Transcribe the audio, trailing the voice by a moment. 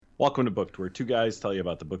Welcome to Booked, where two guys tell you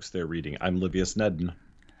about the books they're reading. I'm Livius Nedden.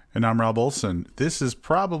 And I'm Rob Olson. This is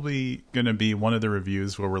probably going to be one of the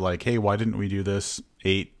reviews where we're like, hey, why didn't we do this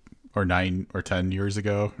 8 or 9 or 10 years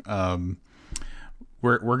ago?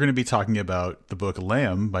 We're going to be talking about the book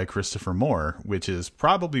Lamb by Christopher Moore, which is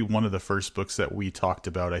probably one of the first books that we talked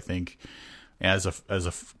about, I think, as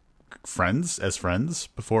friends,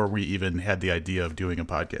 before we even had the idea of doing a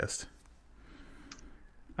podcast.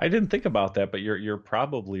 I didn't think about that, but you're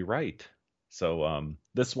probably right. So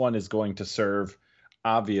this one is going to serve,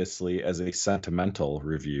 obviously, as a sentimental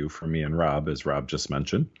review for me and Rob, as Rob just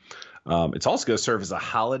mentioned. It's also going to serve as a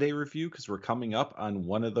holiday review because we're coming up on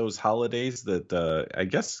one of those holidays that I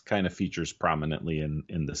guess kind of features prominently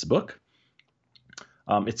in this book.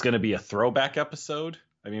 It's going to be a throwback episode.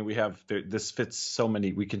 I mean, this fits so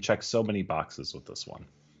many. We can check so many boxes with this one.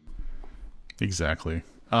 Exactly.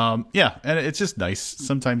 Yeah, and it's just nice.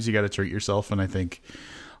 Sometimes you got to treat yourself, and I think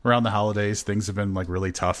around the holidays things have been like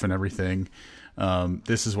really tough and everything.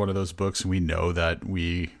 This is one of those books we know that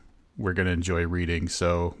we're going to enjoy reading,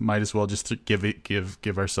 so might as well just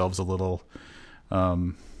give ourselves a little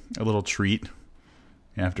treat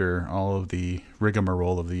after all of the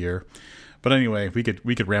rigmarole of the year. But anyway, we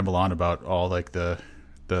could ramble on about all like the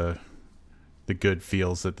good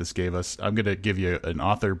feels that this gave us. I'm going to give you an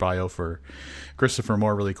author bio for Christopher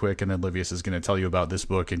Moore really quick, and then Livius is going to tell you about this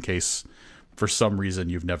book in case for some reason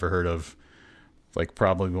you've never heard of, like,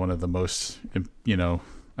 probably one of the most,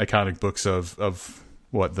 iconic books of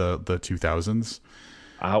what, the 2000s?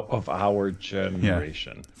 Out of our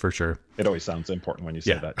generation. Yeah, for sure. It always sounds important when you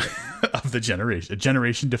say that. Of the generation, a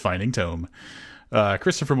generation-defining tome.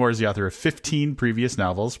 Christopher Moore is the author of 15 previous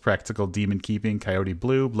novels: Practical Demon Keeping, Coyote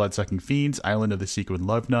Blue, Bloodsucking Fiends, Island of the Sequin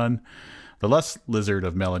Love Nun, The Lust Lizard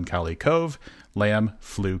of Melancholy Cove, Lamb,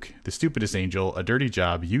 Fluke, The Stupidest Angel, A Dirty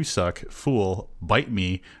Job, You Suck, Fool, Bite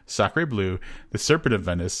Me, Sacre Bleu, The Serpent of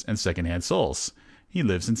Venice, and Secondhand Souls. He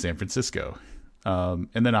lives in San Francisco. And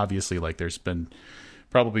then obviously, like, there's been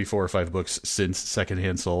probably 4 or 5 books since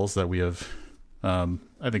Secondhand Souls that we have,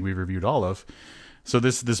 I think we've reviewed all of. So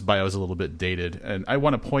this bio is a little bit dated, and I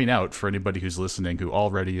want to point out for anybody who's listening who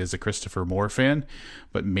already is a Christopher Moore fan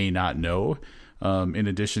but may not know, in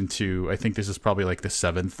addition to, I think this is probably like the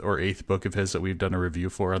 7th or 8th book of his that we've done a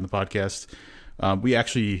review for on the podcast. We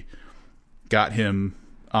actually got him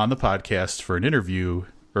on the podcast for an interview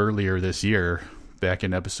earlier this year, back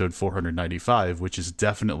in episode 495, which is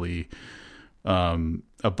definitely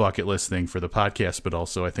a bucket list thing for the podcast, but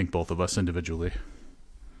also I think both of us individually.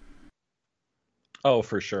 Oh,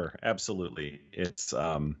 for sure. Absolutely. It's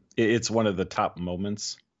one of the top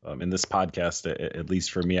moments in this podcast, at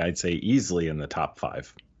least for me. I'd say easily in the top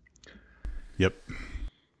 5. Yep.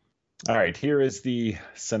 All right. Here is the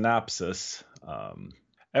synopsis.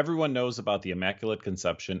 Everyone knows about the Immaculate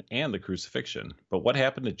Conception and the crucifixion, but what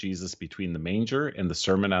happened to Jesus between the manger and the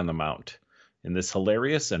Sermon on the Mount? In this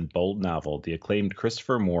hilarious and bold novel, the acclaimed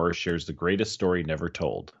Christopher Moore shares the greatest story never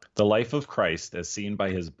told: the life of Christ as seen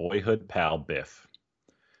by his boyhood pal Biff.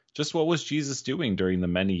 Just what was Jesus doing during the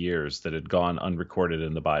many years that had gone unrecorded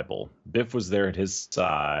in the Bible? Biff was there at his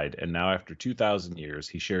side, and now after 2,000 years,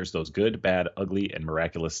 he shares those good, bad, ugly, and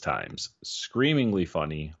miraculous times. Screamingly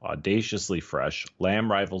funny, audaciously fresh,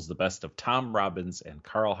 Lamb rivals the best of Tom Robbins and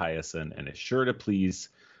Carl Hiaasen and is sure to please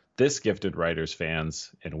this gifted writer's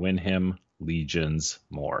fans and win him legions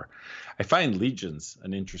more. I find legions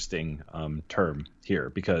an interesting term here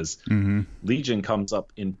because legion comes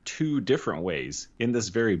up in 2 different ways in this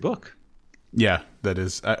very book. Yeah, that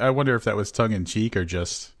is. I wonder if that was tongue in cheek or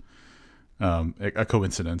just a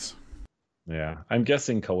coincidence. Yeah, I'm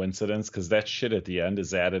guessing coincidence because that shit at the end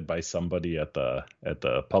is added by somebody at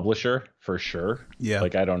the publisher for sure. Yeah,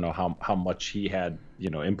 like I don't know how much he had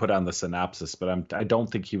input on the synopsis, but I don't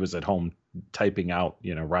think he was at home typing out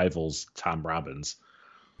rivals Tom Robbins.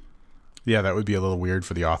 Yeah, that would be a little weird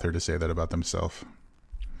for the author to say that about themselves.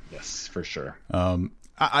 Yes, for sure.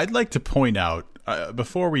 I'd like to point out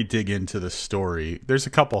before we dig into the story, there's a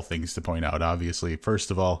couple things to point out. Obviously,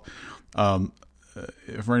 first of all,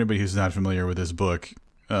 for anybody who's not familiar with this book,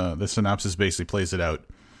 the synopsis basically plays it out.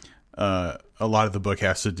 A lot of the book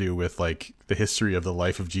has to do with like the history of the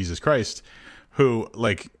life of Jesus Christ, who,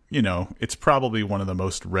 like, it's probably one of the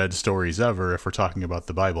most read stories ever if we're talking about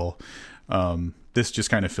the Bible. This just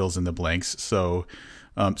kind of fills in the blanks. So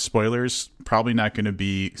spoilers, probably not going to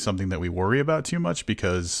be something that we worry about too much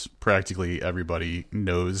because practically everybody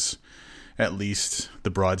knows at least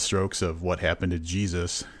the broad strokes of what happened to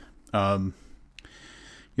Jesus. The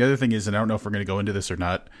other thing is, and I don't know if we're going to go into this or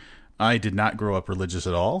not, I did not grow up religious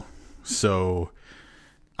at all. So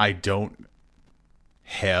I don't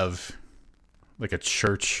have like a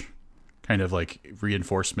church kind of like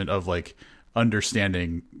reinforcement of like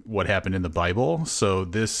understanding what happened in the Bible. So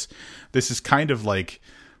this is kind of like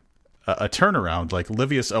a turnaround. Like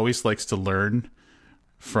Livius always likes to learn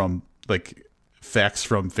from like facts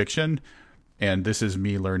from fiction, and this is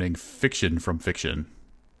me learning fiction from fiction,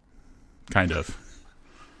 kind of.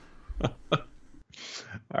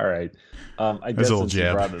 All right. I guess since you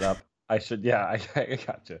jab. brought it up, I should. Yeah, I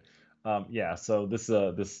gotcha. Yeah. So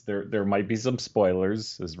there might be some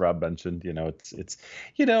spoilers, as Rob mentioned. It's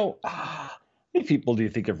how many people do you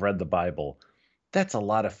think have read the Bible? That's a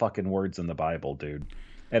lot of fucking words in the Bible, dude.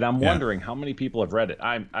 And I'm wondering how many people have read it.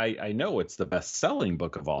 I know it's the best-selling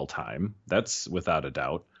book of all time. That's without a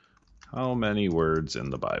doubt. How many words in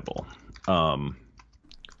the Bible? I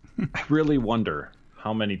really wonder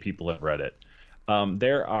how many people have read it.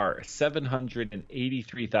 There are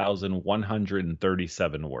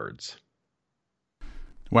 783,137 words.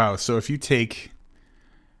 Wow. So if you take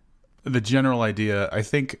the general idea, I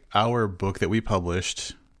think our book that we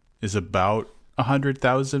published is about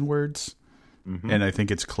 100,000 words. Mm-hmm. And I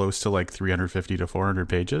think it's close to like 350 to 400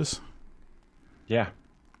 pages. Yeah.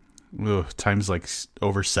 Ugh, times like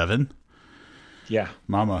over 7. Yeah.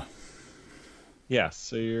 Mama. Yeah.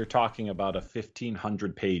 So you're talking about a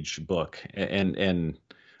 1,500 page book, and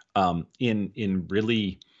in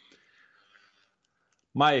really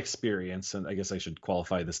my experience, and I guess I should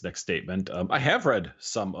qualify this next statement. I have read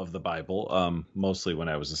some of the Bible, mostly when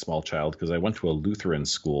I was a small child, because I went to a Lutheran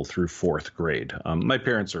school through 4th grade. My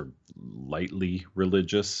parents are lightly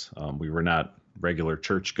religious. We were not regular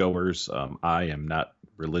churchgoers. I am not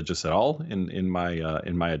religious at all in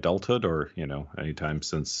my adulthood, or anytime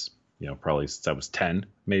since probably since I was 10,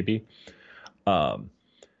 maybe.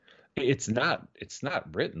 It's not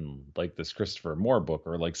written like this Christopher Moore book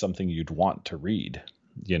or like something you'd want to read.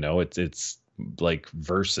 It's like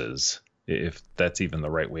verses, if that's even the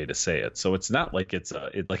right way to say it. So it's not like it's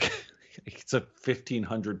a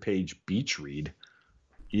 1,500 page beach read.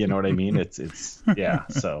 You know what I mean? It's yeah.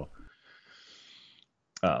 So,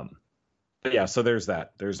 yeah. So there's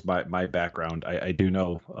that. There's my background. I do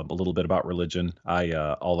know a little bit about religion.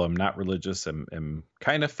 Although I'm not religious, am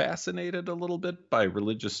kind of fascinated a little bit by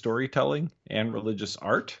religious storytelling and religious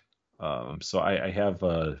art. So I have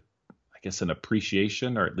I guess an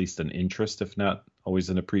appreciation, or at least an interest, if not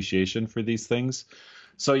always an appreciation, for these things.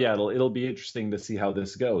 So yeah, it'll be interesting to see how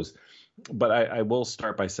this goes. But I will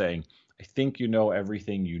start by saying I think you know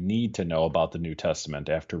everything you need to know about the New Testament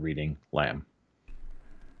after reading Lamb.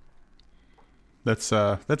 That's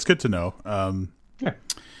good to know. Yeah.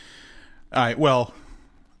 Well,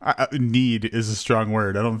 need is a strong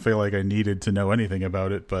word. I don't feel like I needed to know anything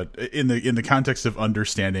about it, but in the context of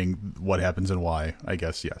understanding what happens and why, I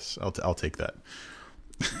guess yes, I'll take that.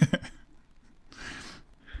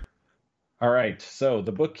 All right, so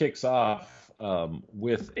the book kicks off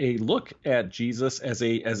with a look at Jesus as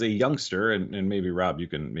a youngster, and maybe Rob, you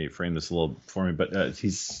can maybe frame this a little for me, but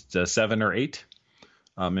he's 7 or 8.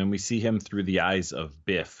 And we see him through the eyes of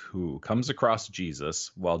Biff, who comes across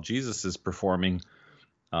Jesus while Jesus is performing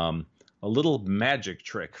a little magic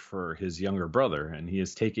trick for his younger brother, and he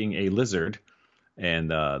is taking a lizard,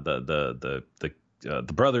 and the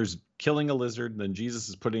brother's killing a lizard. Then Jesus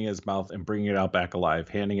is putting it in his mouth and bringing it out back alive,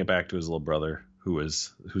 handing it back to his little brother, who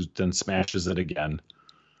then smashes it again.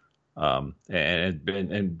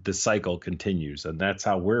 And the cycle continues, and that's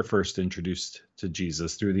how we're first introduced to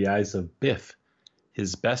Jesus, through the eyes of Biff,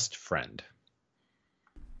 his best friend.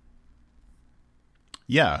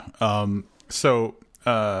 Yeah. So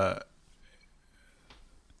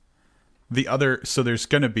there's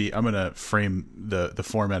going to be, I'm going to frame the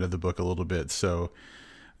format of the book a little bit. So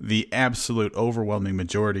the absolute overwhelming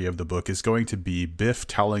majority of the book is going to be Biff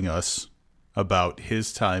telling us about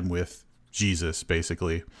his time with Jesus,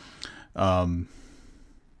 basically. I'm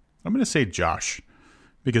going to say Josh,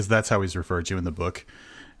 because that's how he's referred to in the book,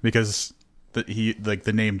 because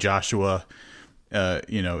the name Joshua,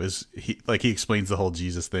 he explains the whole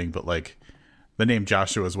Jesus thing, but like the name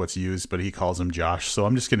Joshua is what's used, but he calls him Josh. So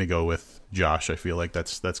I'm just going to go with Josh. I feel like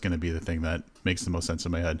that's going to be the thing that makes the most sense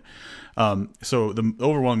in my head. So the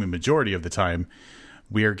overwhelming majority of the time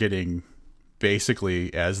we are getting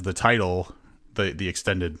basically, as the title, the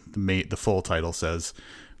extended, the full title says,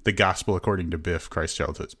 the gospel according to Biff, Christ's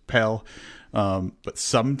childhood pal. But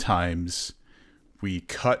sometimes we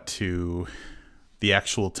cut to the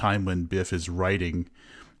actual time when Biff is writing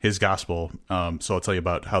his gospel. So I'll tell you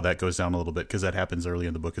about how that goes down a little bit, because that happens early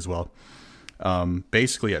in the book as well.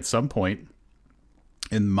 Basically, at some point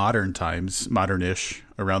in modern times, modern-ish,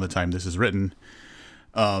 around the time this is written,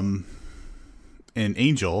 an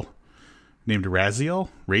angel named Raziel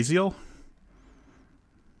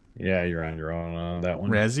Yeah, you're on your own on that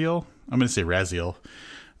one. Raziel, I'm going to say Raziel,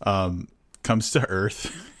 comes to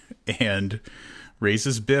Earth and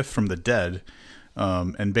raises Biff from the dead,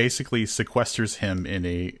 and basically sequesters him in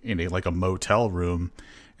a like a motel room,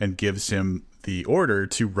 and gives him the order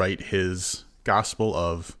to write his gospel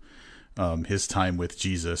of his time with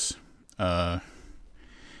Jesus. And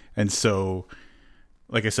so,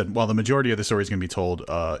 like I said, while the majority of the story is going to be told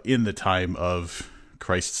in the time of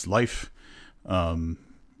Christ's life,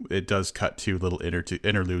 it does cut to little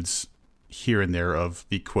interludes here and there of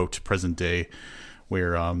the quote present day,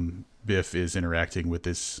 where Biff is interacting with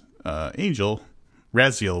this angel,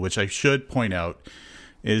 Raziel, which I should point out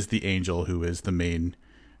is the angel who is the main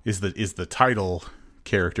is the title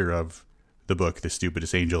character of the book, The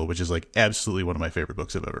Stupidest Angel, which is like absolutely one of my favorite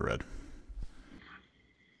books I've ever read.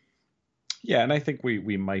 Yeah, and I think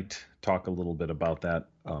we might talk a little bit about that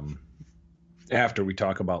after we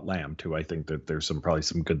talk about Lamb too. I think that there's probably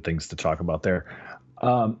some good things to talk about there.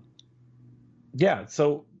 Yeah,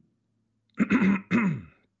 so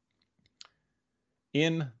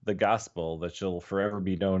in the gospel that shall forever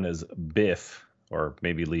be known as Biff, or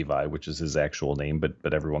maybe Levi, which is his actual name,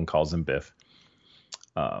 but everyone calls him Biff.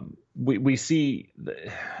 We see,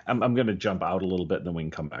 I'm going to jump out a little bit and then we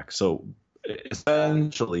can come back. So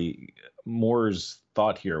essentially, Moore's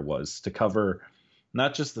thought here was to cover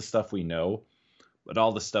not just the stuff we know, but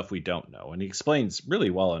all the stuff we don't know. And he explains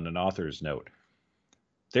really well in an author's note.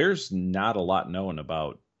 There's not a lot known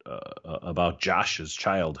about Josh's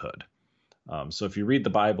childhood. So if you read the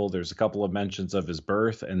Bible, there's a couple of mentions of his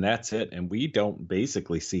birth, and that's it. And we don't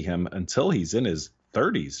basically see him until he's in his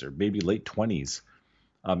 30s or maybe late 20s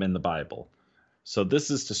in the Bible. So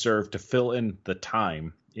this is to serve to fill in the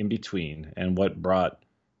time in between and what brought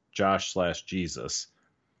Josh/Jesus,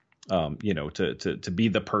 to be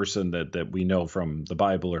the person that we know from the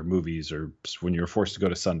Bible or movies or when you're forced to go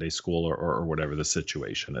to Sunday school or whatever the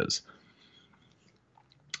situation is.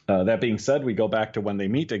 That being said, we go back to when they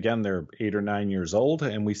meet again. They're 8 or 9 years old,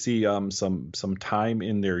 and we see some time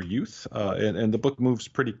in their youth. And the book moves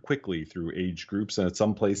pretty quickly through age groups. And at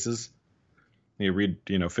some places, you read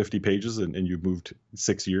 50 pages, and you've moved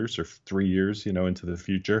 6 years or 3 years into the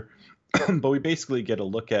future. But we basically get a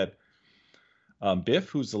look at Biff,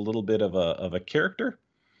 who's a little bit of a character,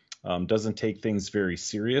 doesn't take things very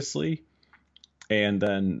seriously, and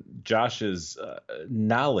then Josh's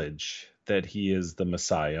knowledge that he is the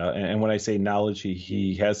Messiah. And when I say knowledge,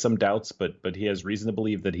 he has some doubts, but he has reason to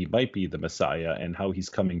believe that he might be the Messiah, and how he's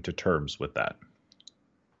coming to terms with that.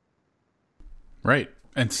 Right.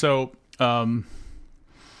 And so the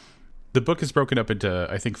book is broken up into,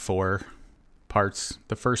 I think, 4 parts.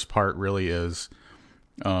 The first part really is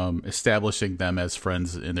establishing them as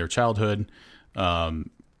friends in their childhood,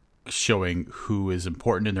 showing who is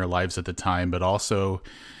important in their lives at the time, but also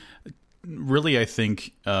really, I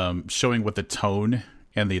think, showing what the tone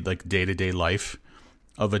and the day-to-day life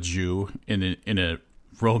of a Jew in a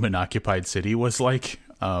Roman occupied city was like,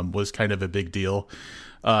 was kind of a big deal.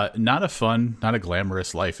 Not a fun, not a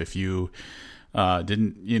glamorous life if you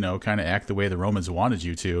didn't, kind of act the way the Romans wanted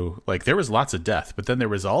you to. Like, there was lots of death, but then there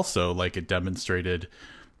was also, it demonstrated,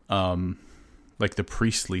 the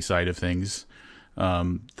priestly side of things,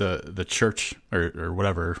 the church or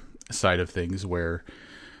whatever side of things, where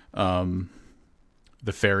the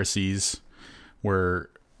Pharisees were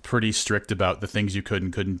pretty strict about the things you could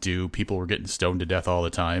and couldn't do. People were getting stoned to death all the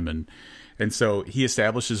time. And so he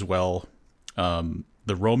establishes well,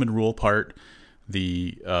 the Roman rule part,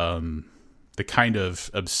 the kind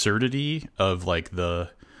of absurdity of the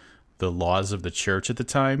laws of the church at the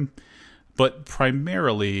time, but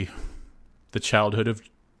primarily the childhood of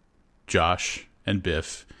Josh and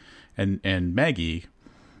Biff and Maggie.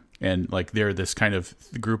 And they're this kind of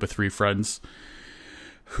group of 3 friends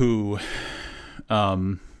who,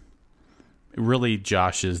 really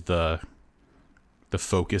Josh is the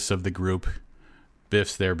focus of the group.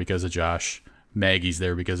 Biff's there because of Josh. Maggie's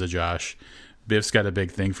there because of Josh. Biff's got a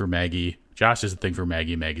big thing for Maggie. Josh has a thing for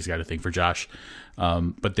Maggie. Maggie's got a thing for Josh.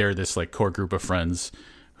 But they're this core group of friends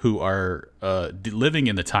who are living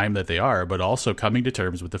in the time that they are, but also coming to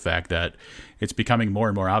terms with the fact that it's becoming more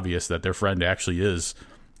and more obvious that their friend actually is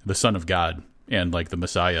the Son of God and the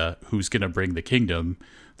Messiah who's going to bring the kingdom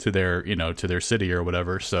to their, to their city or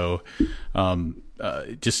whatever. So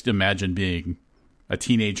just imagine being a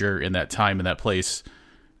teenager in that time, in that place,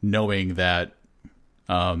 knowing that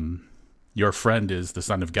your friend is the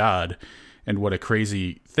Son of God, and what a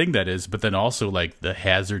crazy thing that is, but then also the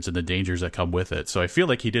hazards and the dangers that come with it. So I feel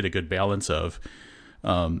like he did a good balance of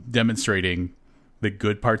demonstrating the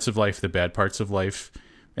good parts of life, the bad parts of life,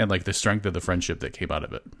 and the strength of the friendship that came out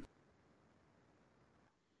of it.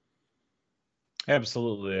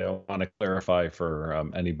 Absolutely. I want to clarify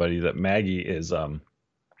for anybody that Maggie is, I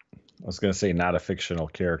was going to say not a fictional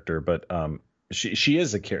character, but she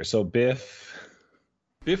is a character. So Biff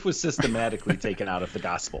was systematically taken out of the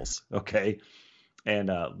Gospels. Okay.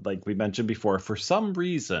 And like we mentioned before, for some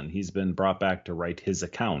reason, he's been brought back to write his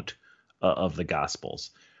account of the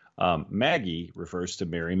Gospels. Maggie refers to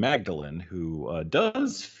Mary Magdalene, who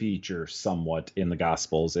does feature somewhat in the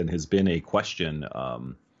Gospels and has been a question.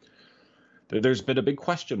 There's been a big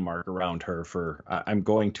question mark around her for, I'm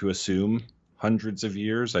going to assume, hundreds of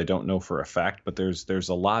years. I don't know for a fact, but there's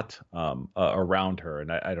a lot around her,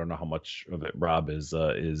 and I don't know how much of it Rob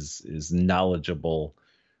is knowledgeable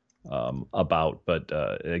about. But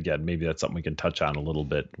again, maybe that's something we can touch on a little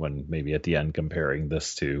bit when maybe at the end comparing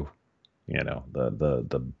this to,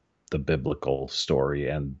 the biblical story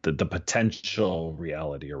and the potential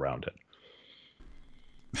reality around it.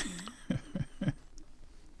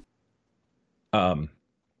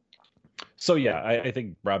 So yeah, I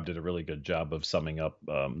think Rob did a really good job of summing up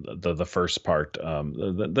the first part.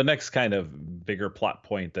 The next kind of bigger plot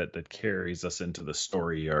point that carries us into the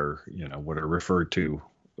story are, what are referred to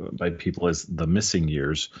by people as the missing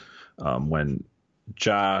years, when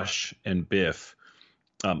Josh and Biff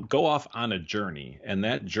go off on a journey, and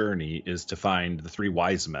that journey is to find the three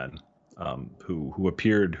wise men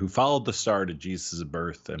who followed the star to Jesus'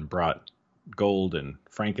 birth and brought gold and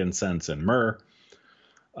frankincense and myrrh.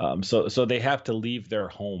 So they have to leave their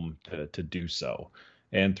home to do so.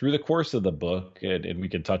 And through the course of the book, and we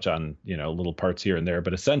can touch on, little parts here and there,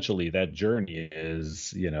 but essentially that journey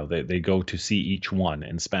is, they go to see each one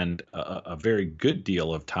and spend a very good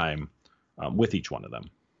deal of time with each one of them.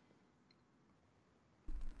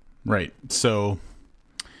 Right. So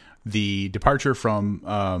the departure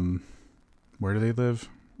from, where do they live?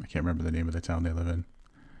 I can't remember the name of the town they live in.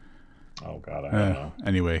 Oh God, I don't know.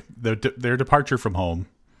 Anyway, their departure from home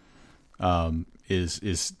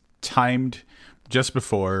is timed just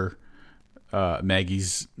before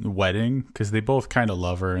Maggie's wedding, because they both kind of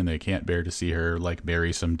love her and they can't bear to see her like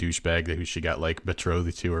marry some douchebag who she got like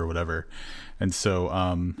betrothed to or whatever. And so,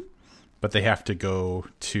 but they have to go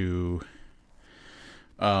to,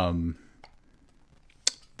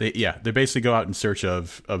 they basically go out in search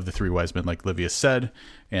of the three wise men, like Livia said.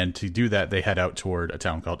 And to do that, they head out toward a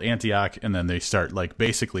town called Antioch, and then they start like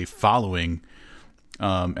basically following.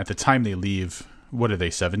 At the time they leave, what are they,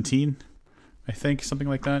 17? I think, something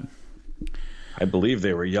like that. I believe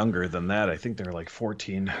they were younger than that. I think they're like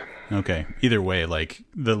 14. Okay. Either way, like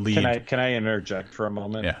the lead. Can I interject for a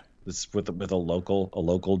moment? Yeah. This with a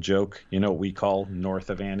local joke. You know what we call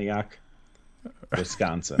north of Antioch?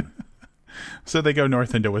 Wisconsin. So they go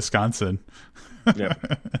north into Wisconsin. Yep.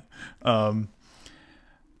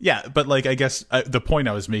 Yeah, but like I guess the point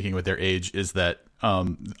I was making with their age is that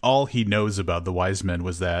all he knows about the wise men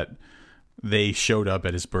was that they showed up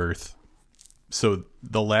at his birth. So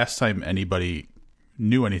the last time anybody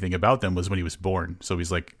knew anything about them was when he was born. So he's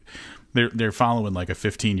like, they're following like a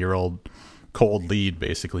 15-year-old cold lead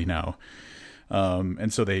basically now.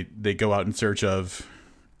 And so they go out in search of,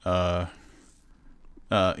 the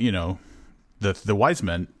wise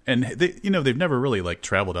men, and they've never really like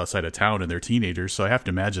traveled outside of town, and they're teenagers. So I have to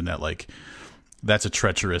imagine that like that's a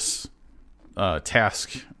treacherous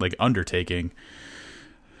task, like undertaking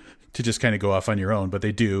to just kind of go off on your own, but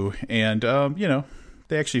they do. And,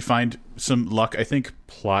 they actually find some luck, I think,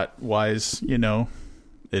 plot wise,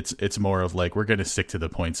 it's more of like, we're going to stick to the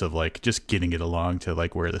points of like just getting it along to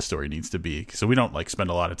like where the story needs to be. So we don't like spend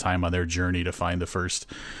a lot of time on their journey to find the first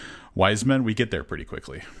wise men. We get there pretty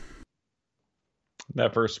quickly.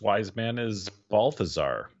 That first wise man is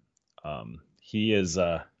Balthazar. He is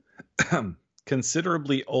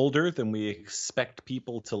considerably older than we expect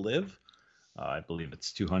people to live. I believe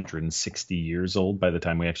it's 260 years old by the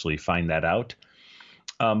time we actually find that out.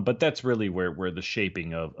 But that's really where the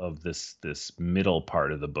shaping of this middle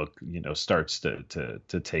part of the book, starts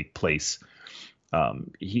to take place.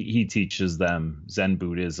 He teaches them Zen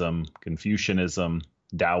Buddhism, Confucianism,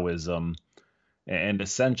 Taoism, and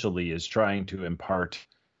essentially is trying to impart,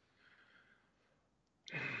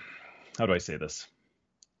 how do I say this?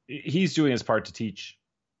 He's doing his part to teach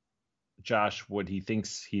Josh what he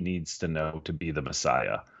thinks he needs to know to be the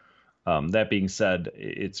Messiah. That being said,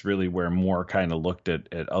 it's really where Moore kind of looked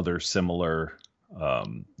at other similar,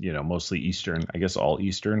 mostly Eastern, I guess all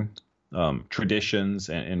Eastern traditions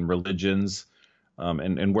and religions,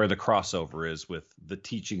 and where the crossover is with the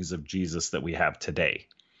teachings of Jesus that we have today.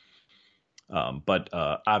 But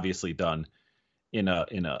obviously done in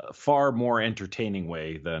a far more entertaining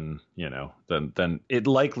way than it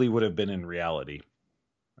likely would have been in reality,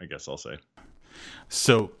 I guess I'll say.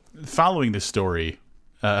 So following the story,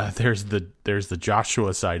 there's the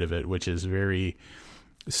Joshua side of it, which is very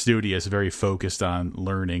studious, very focused on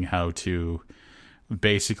learning how to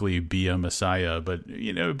basically be a Messiah. But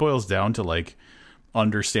it boils down to like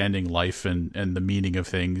understanding life and the meaning of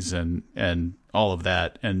things and all of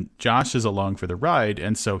that. And Josh is along for the ride,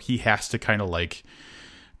 and so he has to kind of like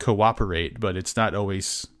cooperate, but it's not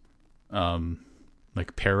always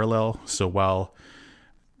like parallel. So while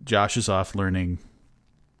Josh is off learning,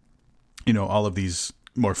 all of these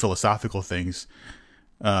more philosophical things,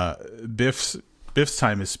 Biff's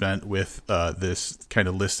time is spent with this kind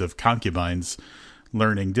of list of concubines,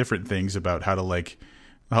 learning different things about how to like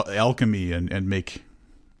alchemy and make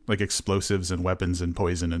like explosives and weapons and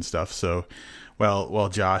poison and stuff. So while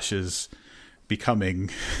Josh is becoming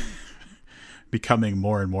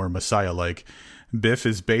more and more Messiah-like, Biff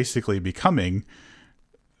is basically becoming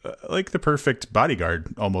like the perfect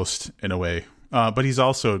bodyguard almost in a way. But he's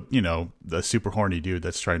also, the super horny dude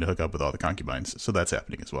that's trying to hook up with all the concubines. So that's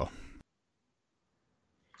happening as well.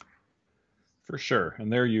 For sure. And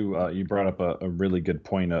there you brought up a really good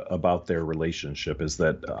point about their relationship, is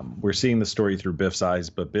that we're seeing the story through Biff's eyes,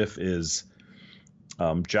 but Biff is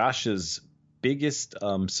Josh's biggest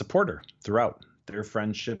supporter throughout. Their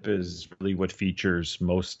friendship is really what features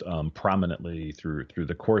most prominently through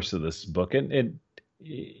the course of this book. And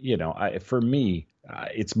for me,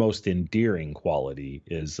 its most endearing quality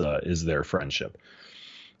is their friendship.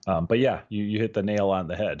 But yeah, you hit the nail on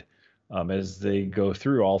the head. As they go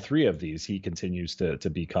through all three of these, he continues to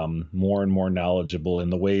become more and more knowledgeable in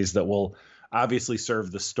the ways that will obviously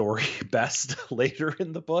serve the story best later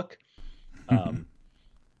in the book.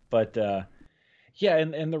 But yeah,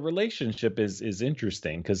 and the relationship is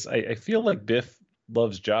interesting, because I feel like Biff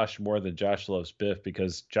loves Josh more than Josh loves Biff,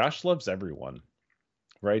 because Josh loves everyone,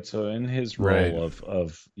 right? So in his role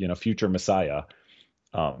of future Messiah,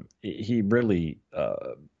 he really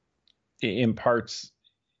imparts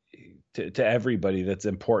to everybody that's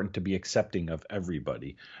important to be accepting of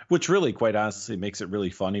everybody, which really, quite honestly, makes it really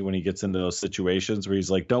funny when he gets into those situations where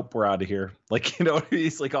he's like, nope, we're out of here. Like,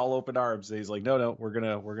 he's like all open arms. He's like, no, we're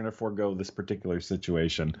going to forego this particular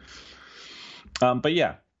situation. But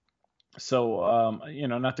yeah, so,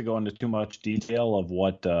 not to go into too much detail of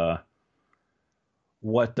what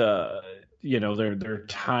their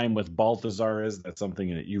time with Balthazar is. That's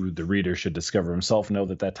something that the reader, should discover himself. Know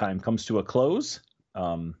that time comes to a close.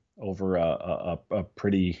 Over a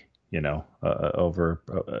pretty, with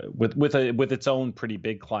its own pretty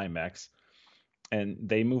big climax, and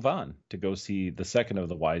they move on to go see the second of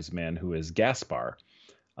the wise men, who is Gaspar.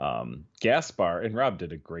 Gaspar, and Rob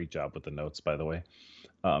did a great job with the notes, by the way.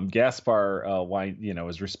 Gaspar,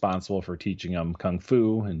 is responsible for teaching them kung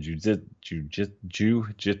fu and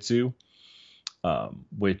jujitsu,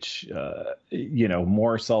 which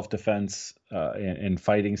more self-defense and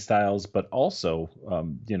fighting styles, but also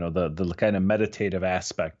the kind of meditative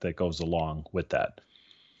aspect that goes along with that.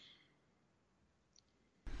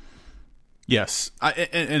 Yes,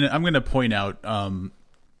 and I'm going to point out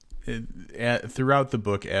throughout the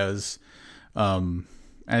book, as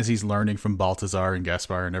he's learning from Balthazar and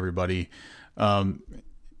Gaspar and everybody,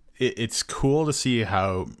 it's cool to see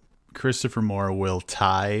how Christopher Moore will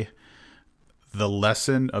tie the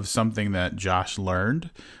lesson of something that Josh learned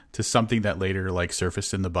to something that later like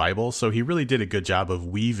surfaced in the Bible. So he really did a good job of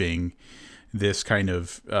weaving this kind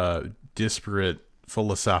of disparate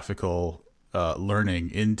philosophical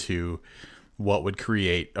learning into what would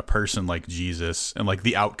create a person like Jesus, and like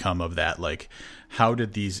the outcome of that. Like, how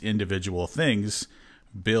did these individual things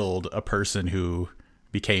build a person who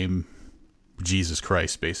became Jesus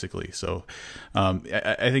Christ, basically? So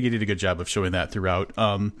I think he did a good job of showing that throughout.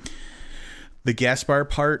 The Gaspar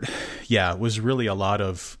part, was really a lot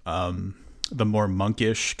of the more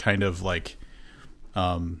monkish kind of like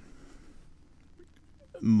mind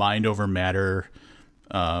over matter,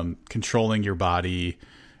 controlling your body,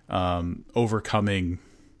 overcoming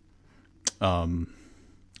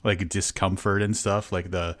like discomfort and stuff.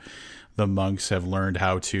 Like the monks have learned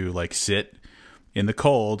how to like sit in the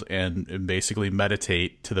cold and basically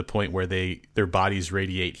meditate to the point where their bodies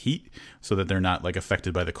radiate heat so that they're not like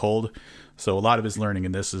affected by the cold. So a lot of his learning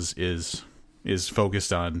in this is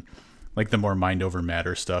focused on like the more mind over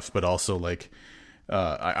matter stuff, but also like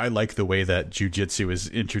I like the way that jujitsu is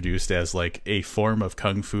introduced as like a form of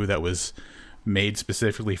kung fu that was made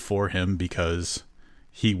specifically for him because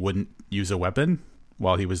he wouldn't use a weapon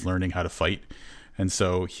while he was learning how to fight, and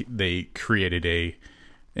so they created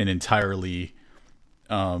an entirely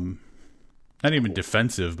not even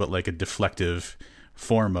defensive, but like a deflective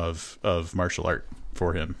form of martial art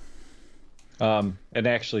for him. And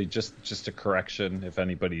actually, just a correction, if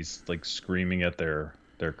anybody's like screaming at their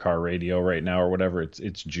car radio right now or whatever,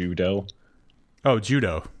 it's judo. Oh,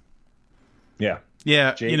 judo. Yeah.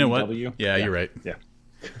 Yeah. J-E-W? You know what? Yeah, you're right. Yeah.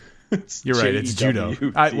 You're right. It's judo.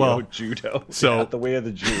 Judo. So yeah, the way of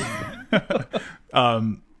the Jew.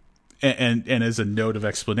 And as a note of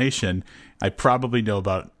explanation, I probably know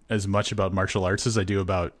about as much about martial arts as I do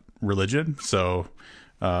about religion. So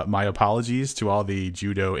my apologies to all the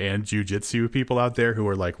judo and jujitsu people out there who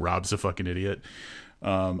are like, Rob's a fucking idiot.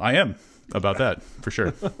 I am about that for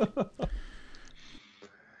sure.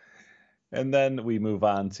 And then we move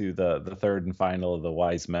on to the third and final of the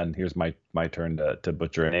wise men. Here's my turn to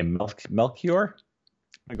butcher a name. Melchior?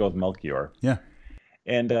 I go with Melchior. Yeah.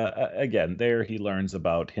 And again, there he learns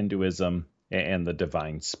about Hinduism and the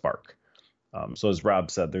divine spark. So as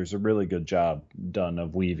Rob said, there's a really good job done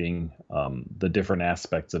of weaving the different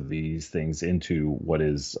aspects of these things into what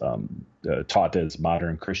is taught as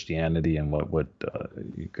modern Christianity and what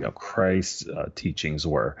Christ's teachings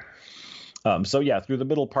were. So yeah, through the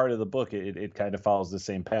middle part of the book, it kind of follows the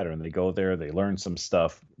same pattern. They go there, they learn some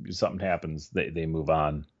stuff, something happens, they move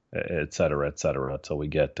on, et cetera, till we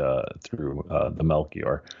get through the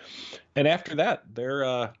Melchior. And after that,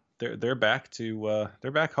 they're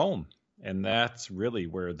back home. And that's really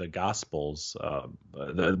where the Gospels,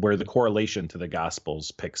 where the correlation to the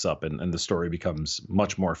Gospels picks up, and the story becomes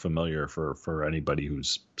much more familiar for anybody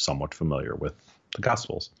who's somewhat familiar with the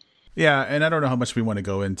Gospels. Yeah, and I don't know how much we want to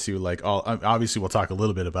go into, like, obviously we'll talk a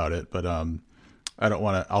little bit about it, but I don't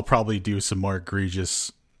want to. I'll probably do some more egregious,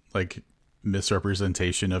 like,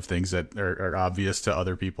 misrepresentation of things that are obvious to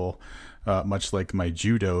other people, much like my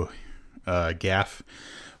judo gaffe.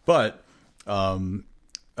 But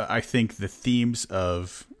I think the themes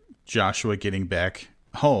of Joshua getting back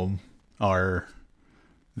home are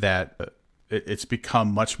that it's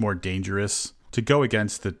become much more dangerous to go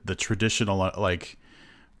against the traditional, like,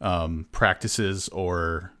 practices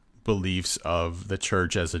or beliefs of the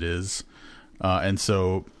church as it is. And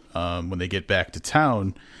so when they get back to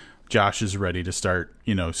town, Josh is ready to start,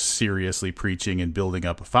 seriously preaching and building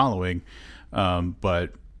up a following.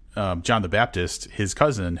 But John the Baptist, his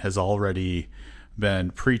cousin, has already been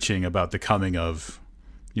preaching about the coming of,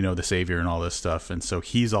 the Savior and all this stuff. And so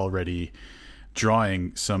he's already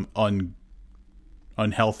drawing some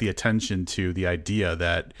unhealthy attention to the idea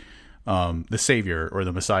that the Savior or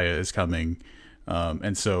the Messiah is coming.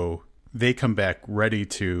 And so they come back ready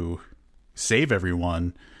to save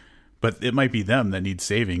everyone, but it might be them that need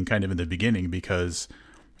saving kind of in the beginning, because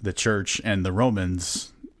the church and the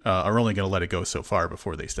Romans are only going to let it go so far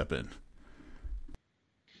before they step in.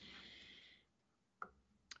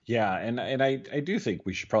 Yeah. And I do think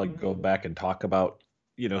we should probably go back and talk about,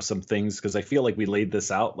 some things, because I feel like we laid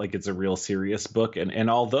this out like it's a real serious book. And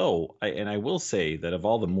although I will say that of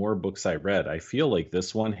all the more books I read, I feel like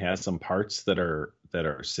this one has some parts that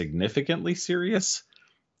are significantly serious.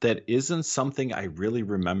 That isn't something I really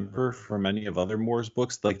remember from any of other Moore's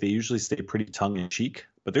books. Like, they usually stay pretty tongue in cheek,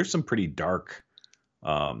 but there's some pretty dark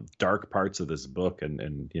parts of this book.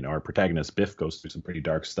 And our protagonist Biff goes through some pretty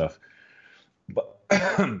dark stuff.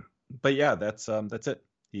 But yeah, that's it.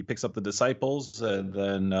 He picks up the disciples, and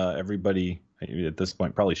then everybody at this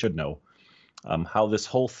point probably should know how this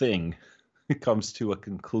whole thing comes to a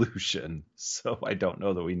conclusion. So I don't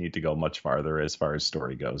know that we need to go much farther as far as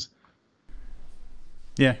story goes.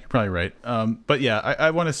 Yeah, you're probably right. But yeah,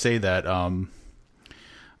 I want to say that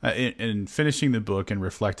in finishing the book and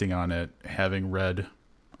reflecting on it, having read,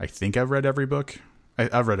 I think I've read every book.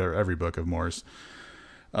 I've read every book of Moore's.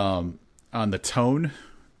 On the tone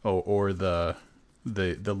or the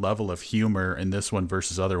level of humor in this one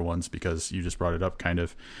versus other ones, because you just brought it up kind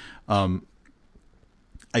of,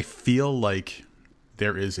 I feel like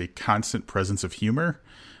there is a constant presence of humor,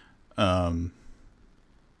 but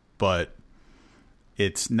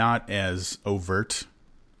it's not as overt.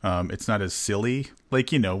 It's not as silly.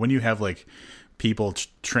 Like, when you have like people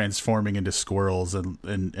transforming into squirrels and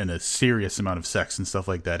a serious amount of sex and stuff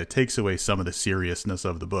like that, it takes away some of the seriousness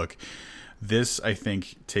of the book. This, I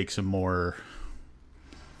think, takes a more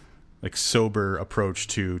like sober approach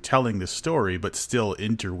to telling the story, but still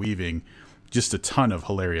interweaving just a ton of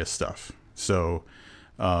hilarious stuff. So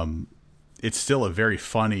it's still a very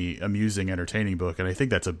funny, amusing, entertaining book. And I think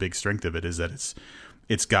that's a big strength of it, is that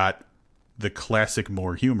it's got the classic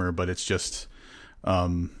Moore humor, but it's just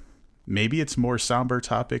maybe it's more somber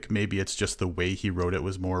topic. Maybe it's just the way he wrote it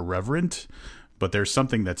was more reverent, but there's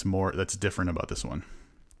something that's different about this one.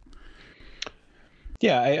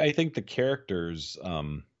 Yeah, I think the characters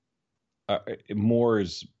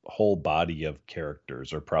Moore's whole body of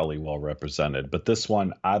characters are probably well represented, but this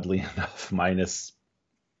one, oddly enough, minus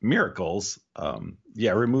miracles,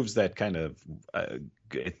 removes that kind of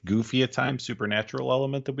goofy at times supernatural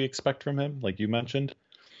element that we expect from him, like you mentioned.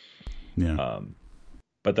 Yeah.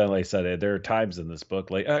 But then, like I said, there are times in this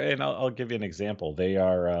book, like, and I'll give you an example. They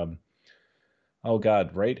are, oh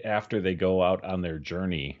God, right after they go out on their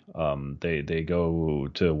journey, they go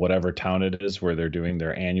to whatever town it is where they're doing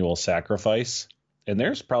their annual sacrifice. And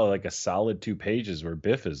there's probably like a solid 2 pages where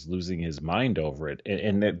Biff is losing his mind over it.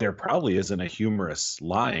 And there probably isn't a humorous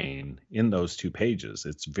line in those 2 pages.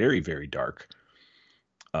 It's very, very dark.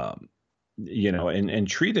 And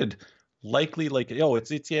treated likely like,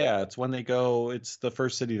 it's when they go, it's the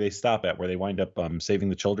first city they stop at where they wind up saving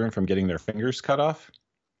the children from getting their fingers cut off.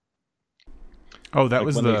 Oh, that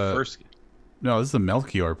was No, this is the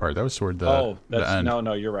Melchior part. That was toward the the end.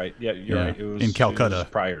 No, you're right. Yeah, you're right. It was in Calcutta. It was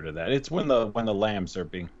prior to that. It's when the lambs are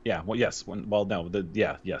being. Yeah. Well, yes.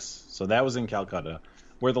 Yes. So that was in Calcutta,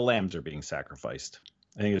 where the lambs are being sacrificed.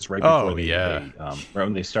 I think it's right before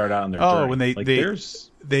when they start out on their journey. When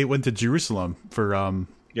they went to Jerusalem for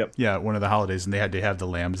Yep. Yeah, one of the holidays, and they had to have the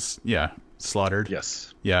lambs slaughtered.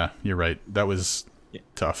 Yes. Yeah, you're right. That was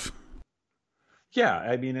tough. Yeah,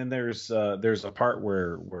 I mean, and there's a part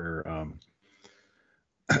where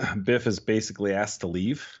Biff is basically asked to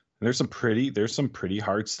leave. And there's some pretty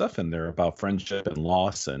hard stuff in there about friendship and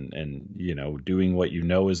loss and doing what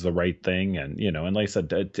is the right thing, and and like I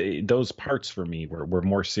said, those parts for me were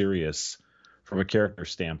more serious from a character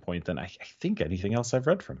standpoint than I think anything else I've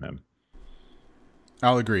read from him.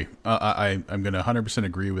 I'll agree. I'm going to 100%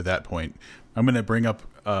 agree with that point. I'm going to bring up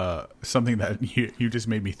something that you just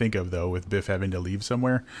made me think of, though, with Biff having to leave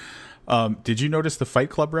somewhere. Did you notice the Fight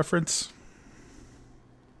Club reference?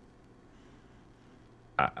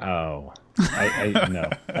 No.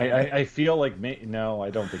 I feel like no, I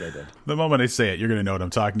don't think I did. The moment I say it, you're going to know what I'm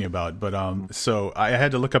talking about. But so I had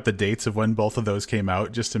to look up the dates of when both of those came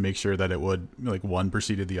out just to make sure that it would, like, one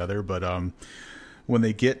preceded the other. But when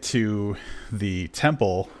they get to the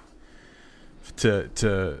temple, to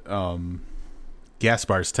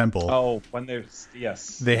Gaspar's temple, when there's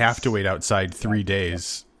they have to wait outside 3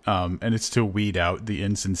 days. And it's to weed out the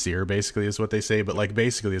insincere, basically, is what they say. But, like,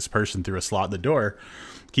 basically, this person through a slot in the door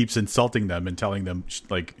keeps insulting them and telling them,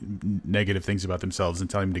 like, negative things about themselves and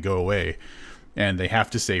telling them to go away. And they have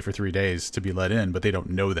to stay for 3 days to be let in, but they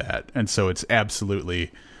don't know that. And so it's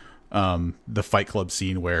absolutely the Fight Club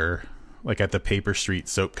scene where, like, at the Paper Street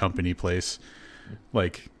Soap Company place,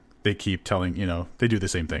 like, they keep telling, they do the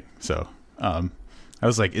same thing. So I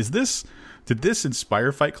was like, did this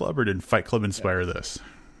inspire Fight Club, or did Fight Club inspire this?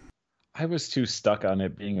 I was too stuck on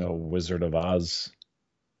it being a Wizard of Oz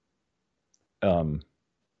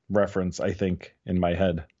reference, I think, in my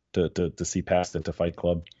head to see past it to Fight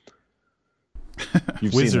Club.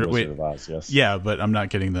 You've seen the Wizard of Oz, yes? Yeah, but I'm not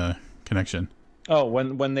getting the connection. Oh,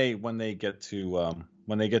 when they get to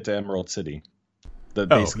Emerald City,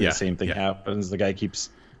 basically the same thing happens. The guy keeps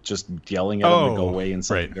just yelling at them to go away and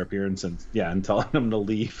set their appearance and telling them to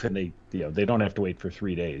leave, and they don't have to wait for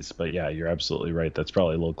 3 days. But yeah, you're absolutely right. That's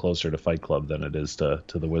probably a little closer to Fight Club than it is to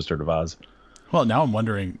the Wizard of Oz. Well, now I'm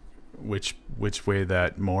wondering which way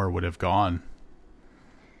that more would have gone.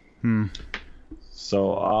 So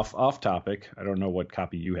off topic, I don't know what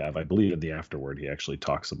copy you have. I believe in the afterword he actually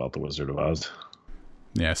talks about the Wizard of Oz.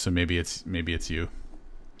 Yeah, so maybe it's you.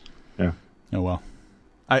 Yeah. Oh well,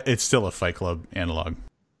 it's still a Fight Club analog.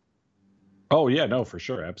 Oh yeah, no, for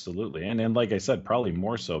sure, absolutely, and like I said, probably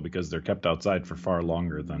more so because they're kept outside for far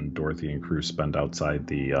longer than Dorothy and crew spend outside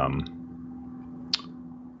the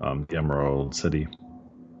Emerald City.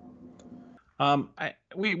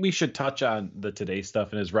 We should touch on the Today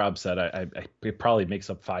stuff, and as Rob said, it probably makes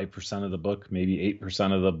up 5% of the book, maybe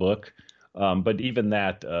 8% of the book. But even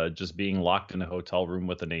that, just being locked in a hotel room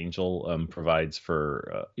with an angel provides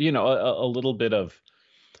for a little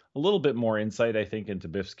bit more insight, I think, into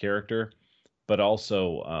Biff's character. But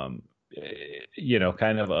also,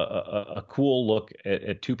 kind of a cool look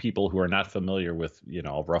at two people who are not familiar with,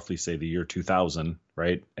 I'll roughly say the year 2000,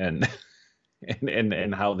 right? And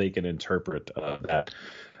how they can interpret that.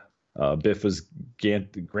 Biff was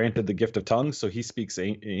granted the gift of tongues, so he speaks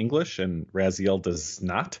English, and Raziel does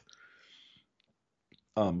not.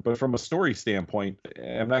 But from a story standpoint,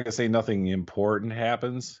 I'm not going to say nothing important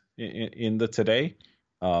happens in the Today.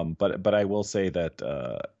 But I will say that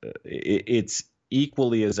it's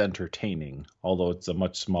equally as entertaining, although it's a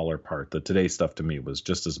much smaller part. The Today stuff to me was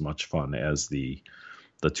just as much fun as the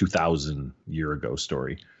 2000 year ago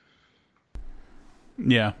story.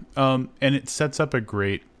 Yeah, and it sets up a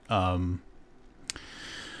great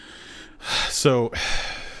So,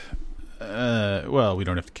 well, we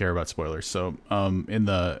don't have to care about spoilers. So, in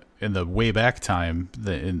the way back time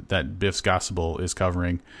that Biff's Gospel is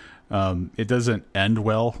covering, it doesn't end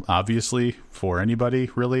well, obviously, for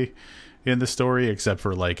anybody really in the story, except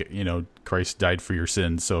for Christ died for your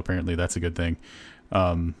sins. So apparently that's a good thing.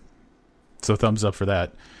 So thumbs up for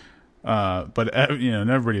that. But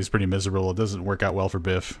everybody is pretty miserable. It doesn't work out well for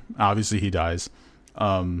Biff. Obviously he dies.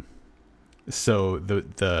 So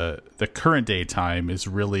the current day time is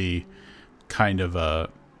really kind of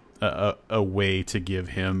a way to give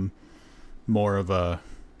him more of a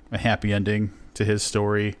happy ending to his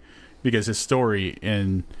story, because his story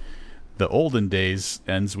in the olden days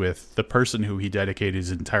ends with the person who he dedicated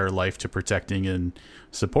his entire life to protecting and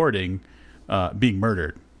supporting being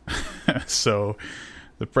murdered. So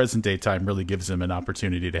the present day time really gives him an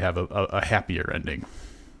opportunity to have a happier ending.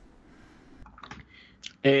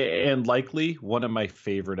 And likely one of my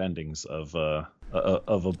favorite endings of a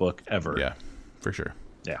book ever. Yeah, for sure.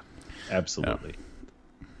 Yeah, absolutely.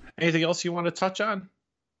 Yeah. Anything else you want to touch on?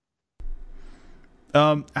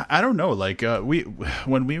 I don't know.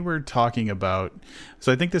 When we were talking about,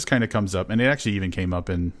 so I think this kind of comes up, and it actually even came up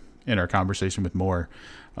in our conversation with Moore.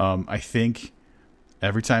 I think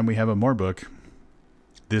every time we have a Moore book,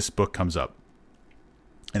 this book comes up,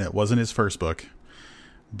 and it wasn't his first book,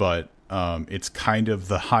 but it's kind of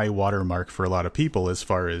the high watermark for a lot of people as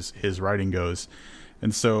far as his writing goes.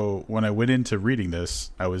 And so when I went into reading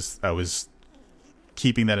this, I was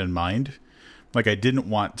keeping that in mind. Like, I didn't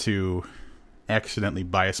want to accidentally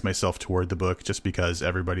bias myself toward the book just because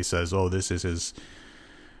everybody says, oh, this is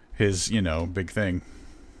his big thing.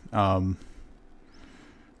 But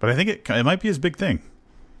I think it might be his big thing.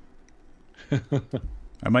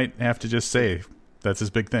 I might have to just say that's his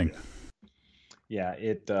big thing. Yeah,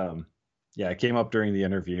 it came up during the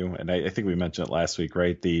interview, and I think we mentioned it last week,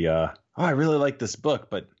 right? I really like this book,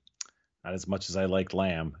 but not as much as I like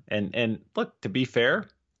Lamb. And look, to be fair,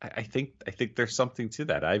 I think there's something to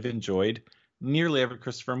that. I've enjoyed nearly every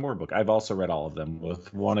Christopher Moore book. I've also read all of them,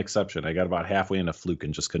 with one exception. I got about halfway in a fluke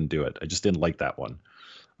and just couldn't do it. I just didn't like that one.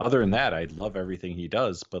 Other than that, I love everything he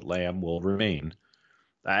does, but Lamb will remain.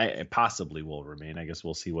 I possibly will remain. I guess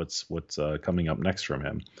we'll see what's coming up next from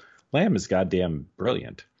him. Lamb is goddamn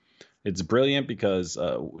brilliant. It's brilliant because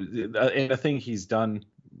and the thing he's done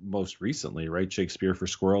most recently, right? Shakespeare for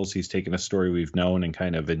Squirrels. He's taken a story we've known and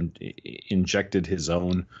kind of injected his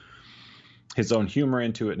own humor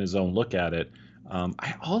into it and his own look at it.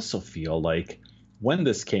 I also feel like when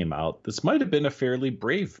this came out, this might have been a fairly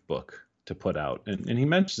brave book to put out. And he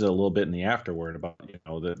mentions it a little bit in the afterword about,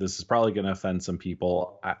 that this is probably going to offend some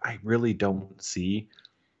people. I really don't see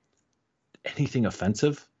anything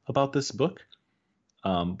offensive about this book.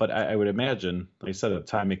 But I would imagine, like I said, at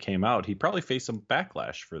the time it came out, he probably faced some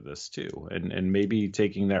backlash for this too. And maybe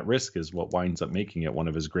taking that risk is what winds up making it one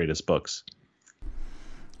of his greatest books.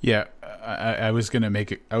 Yeah, I was going to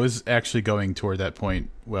make it. I was actually going toward that point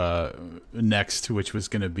next, which was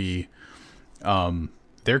going to be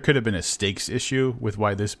there could have been a stakes issue with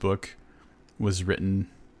why this book was written,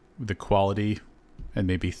 the quality and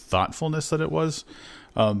maybe thoughtfulness that it was,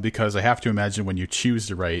 because I have to imagine when you choose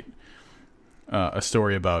to write a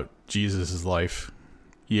story about Jesus's life,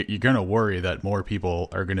 you're going to worry that more people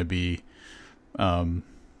are going to be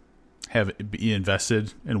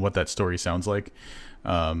invested in what that story sounds like.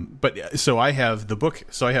 But so I have the book.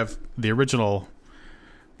 So I have the original.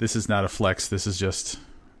 This is not a flex. This is just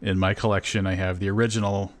in my collection. I have the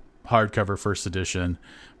original hardcover first edition,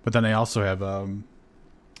 but then I also have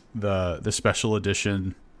the special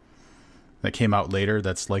edition that came out later.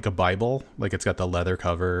 That's like a Bible. Like, it's got the leather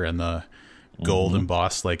cover and the gold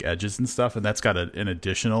embossed like edges and stuff, and that's got an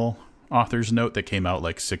additional author's note that came out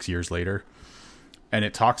like 6 years later, and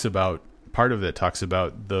it talks about. Part of it talks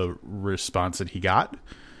about the response that he got,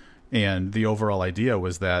 and the overall idea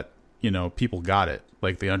was that, people got it.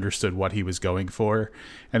 Like, they understood what he was going for,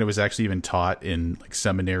 and it was actually even taught in like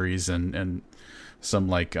seminaries and some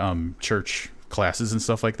like church classes and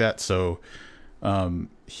stuff like that. So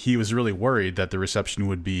he was really worried that the reception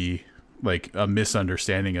would be like a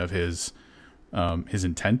misunderstanding of his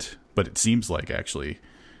intent, but it seems like actually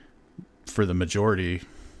for the majority,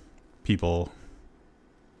 people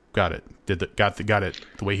got it. Got it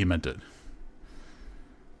the way he meant it.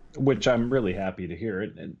 Which I'm really happy to hear.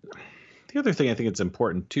 And the other thing I think it's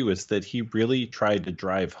important too is that he really tried to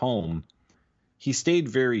drive home. He stayed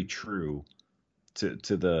very true to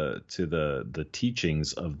the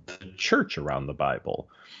teachings of the church around the Bible.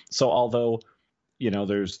 So although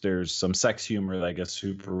there's some sex humor that I guess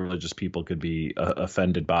super religious people could be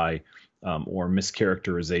offended by, or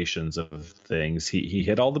mischaracterizations of things, he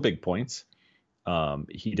hit all the big points.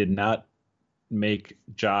 He did not make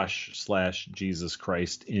Josh slash Jesus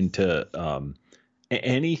Christ into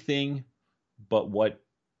anything but what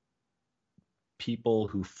people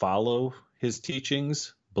who follow his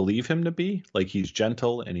teachings believe him to be. Like, he's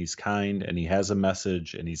gentle and he's kind and he has a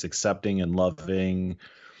message and he's accepting and loving.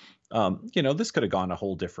 This could have gone a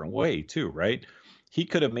whole different way too, right? He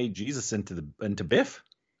could have made Jesus into Biff,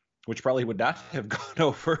 which probably would not have gone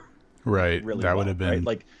over. Right. Really, that well, would have been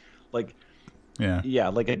right? Like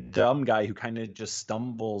like a dumb guy who kind of just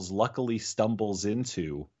luckily stumbles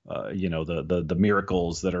into the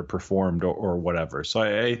miracles that are performed or whatever. So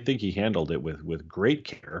I think he handled it with great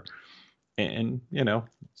care, and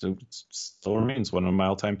so it still remains one of my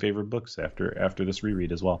all-time favorite books after this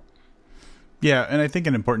reread as well. Yeah, and I think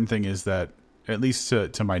an important thing is that, at least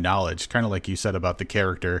to my knowledge, kind of like you said about the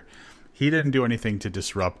character, he didn't do anything to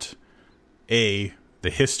disrupt A, the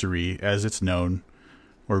history as it's known,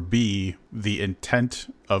 or B, the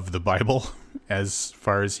intent of the Bible as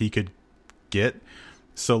far as he could get.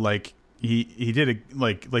 So like he did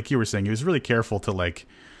like you were saying, he was really careful to like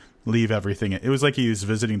leave everything. It was like he was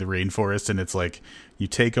visiting the rainforest, and it's like you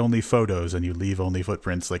take only photos and you leave only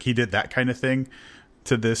footprints. Like, he did that kind of thing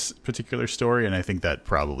to this particular story, and I think that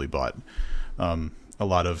probably bought a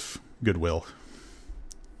lot of goodwill.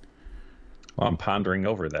 Well, I'm pondering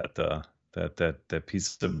over that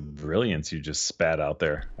piece of brilliance you just spat out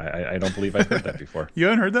there. I don't believe I've heard that before. You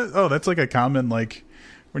haven't heard that? Oh, that's like a common, like,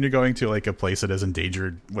 when you're going to like a place that has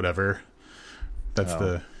endangered whatever.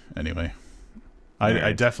 That's anyway.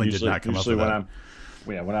 I definitely did not come up with that.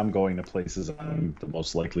 When I'm going to places, I'm the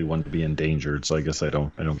most likely one to be endangered, so I guess I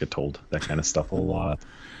don't get told that kind of stuff a lot.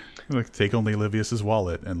 Like, take only Livius's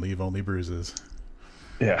wallet and leave only bruises.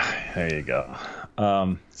 Yeah, there you go.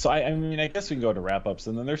 So I guess we can go to wrap-ups,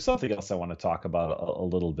 and then there's something else I want to talk about a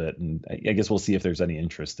little bit, and I guess we'll see if there's any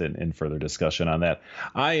interest in further discussion on that.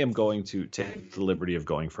 I am going to take the liberty of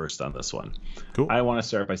going first on this one. Cool. I want to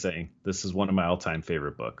start by saying this is one of my all-time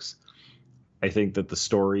favorite books. I think that the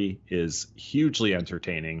story is hugely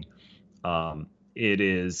entertaining. It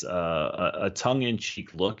is a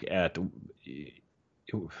tongue-in-cheek look at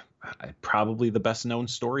probably the best-known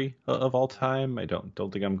story of all time. I don't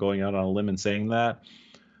think I'm going out on a limb and saying that.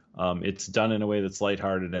 It's done in a way that's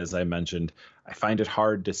lighthearted, as I mentioned. I find it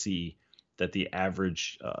hard to see that the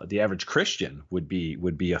average Christian would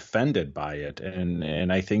be offended by it,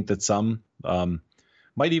 and I think that some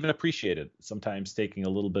might even appreciate it. Sometimes taking a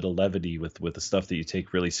little bit of levity with the stuff that you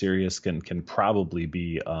take really serious can probably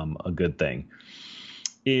be a good thing.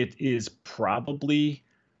 It is probably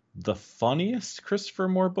the funniest Christopher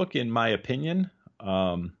Moore book, in my opinion.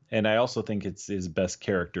 And I also think it's his best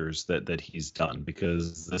characters that he's done,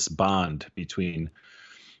 because this bond between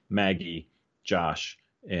Maggie, Josh,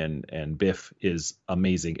 and Biff is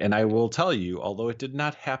amazing. And I will tell you, although it did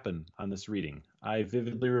not happen on this reading, I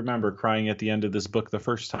vividly remember crying at the end of this book the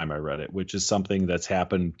first time I read it, which is something that's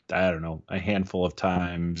happened, I don't know, a handful of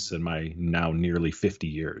times in my now nearly 50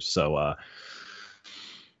 years. So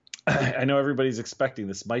I know everybody's expecting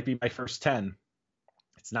this might be my first 10.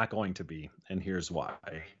 It's not going to be, and here's why.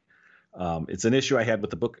 It's an issue I had with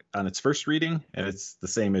the book on its first reading, and it's the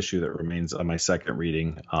same issue that remains on my second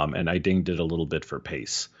reading, and I dinged it a little bit for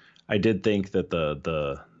pace. I did think that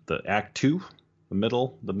the Act 2, the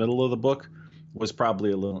middle of the book, was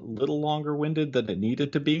probably a little longer winded than it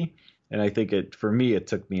needed to be, and I think it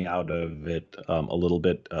took me out of it a little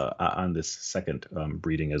bit on this second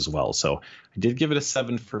reading as well. So I did give it a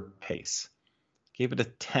 7 for pace, gave it a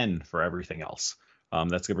 10 for everything else.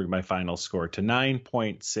 That's going to bring my final score to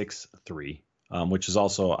 9.63, which is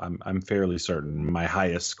also, I'm fairly certain, my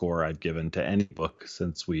highest score I've given to any book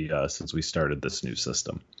since we started this new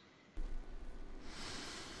system.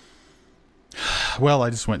 Well, I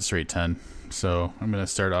just went straight 10, so I'm going to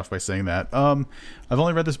start off by saying that. I've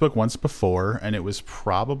only read this book once before, and it was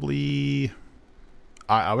probably,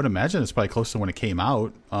 I would imagine it's probably close to when it came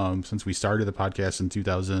out, since we started the podcast in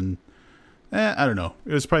 2000. I don't know.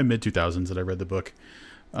 It was probably mid-2000s that I read the book.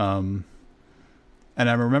 And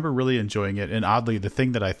I remember really enjoying it. And oddly, the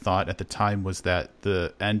thing that I thought at the time was that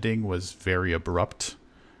the ending was very abrupt.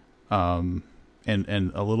 And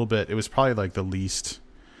a little bit, it was probably like the least,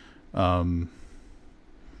 like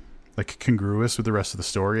congruous with the rest of the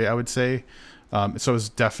story, I would say. So I was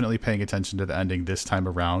definitely paying attention to the ending this time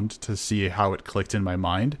around to see how it clicked in my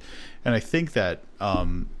mind. And I think that,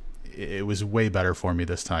 it was way better for me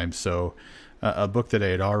this time. So a book that I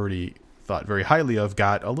had already thought very highly of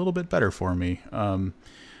got a little bit better for me,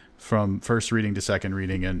 from first reading to second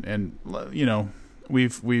reading. And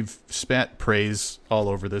we've spat praise all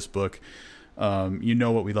over this book.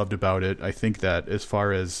 What we loved about it. I think that as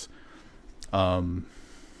far as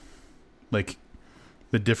like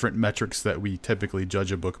the different metrics that we typically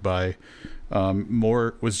judge a book by,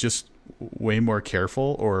 was just way more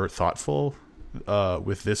careful or thoughtful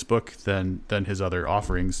with this book than his other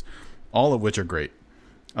offerings, all of which are great.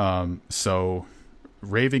 So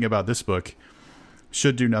raving about this book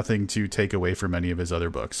should do nothing to take away from any of his other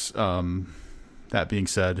books. That being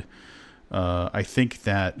said, I think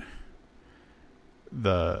that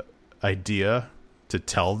the idea to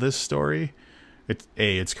tell this story,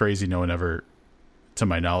 it's crazy. No one ever, to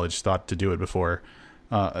my knowledge, thought to do it before.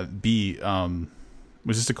 B,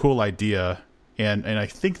 was just a cool idea. And I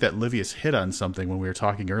think that Livius hit on something when we were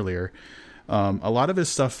talking earlier. A lot of his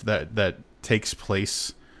stuff that takes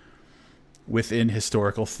place within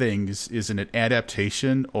historical things is an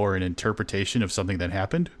adaptation or an interpretation of something that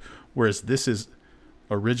happened, whereas this is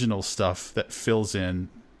original stuff that fills in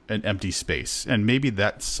an empty space. And maybe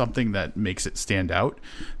that's something that makes it stand out,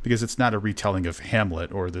 because it's not a retelling of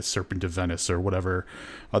Hamlet or the Serpent of Venice or whatever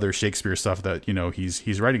other Shakespeare stuff that,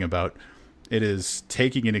 he's writing about. It is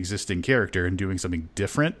taking an existing character and doing something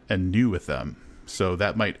different and new with them. So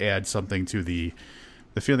that might add something to the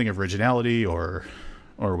feeling of originality or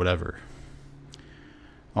whatever.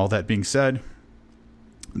 All that being said,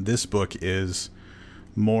 this book is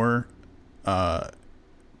more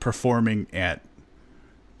performing at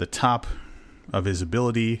the top of his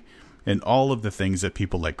ability and all of the things that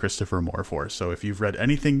people like Christopher Moore for. So if you've read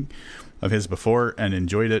anything of his before and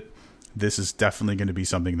enjoyed it, this is definitely going to be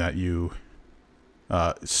something that you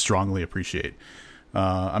strongly appreciate.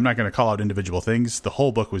 I'm not going to call out individual things. The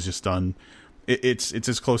whole book was just done. It's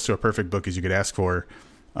as close to a perfect book as you could ask for,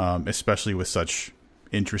 especially with such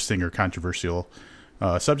interesting or controversial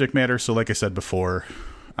subject matter. So like I said before,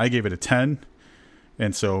 I gave it a 10.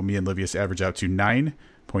 And so me and Livius average out to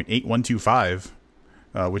 9.8125,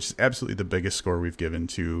 which is absolutely the biggest score we've given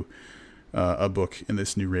to a book in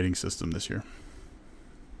this new rating system this year.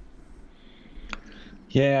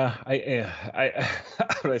 Yeah,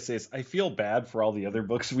 what I say is I feel bad for all the other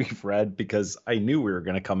books we've read, because I knew we were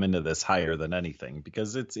going to come into this higher than anything,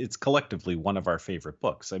 because it's collectively one of our favorite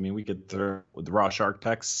books. I mean, we could throw the Raw Shark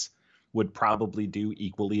Texts would probably do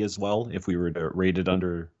equally as well if we were to rate it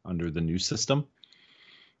under the new system.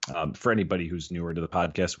 For anybody who's newer to the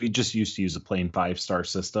podcast, we just used to use a plain 5-star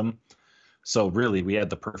system. So really, we had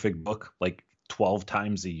the perfect book like 12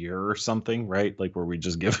 times a year or something, right? Like where we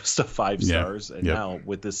just give stuff 5 stars. And now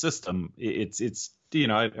with this system, it's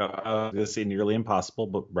I'm going to say nearly impossible,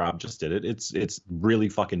 but Rob just did it. It's really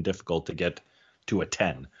fucking difficult to get to a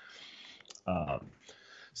 10.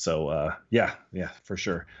 Yeah, for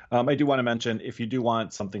sure. I do want to mention, if you do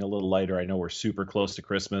want something a little lighter, I know we're super close to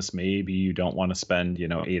Christmas. Maybe you don't want to spend,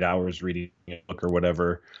 8 hours reading a book or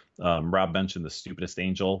whatever. Rob mentioned The Stupidest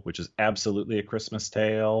Angel, which is absolutely a Christmas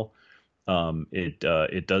tale.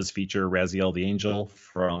 It does feature Raziel the Angel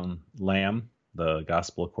from Lamb, the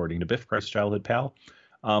Gospel According to Biff, Christ's Childhood Pal.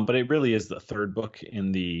 But it really is the third book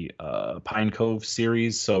in the Pine Cove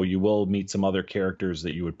series. So you will meet some other characters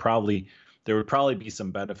that there would probably be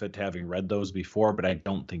some benefit to having read those before, but I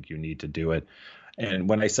don't think you need to do it. And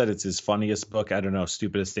when I said it's his funniest book, I don't know,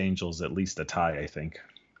 Stupidest Angel is at least a tie, I think.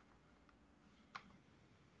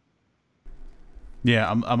 Yeah,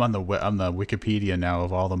 I'm on the Wikipedia now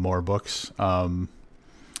of all the Moore books. And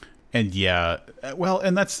yeah, well,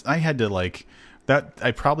 and I had to like that.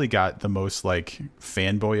 I probably got the most like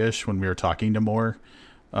fanboyish when we were talking to Moore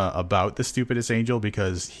about The Stupidest Angel,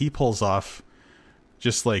 because he pulls off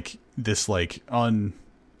just like this like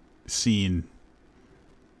unseen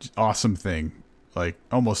awesome thing, like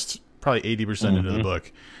almost probably 80% into the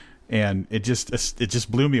book. And it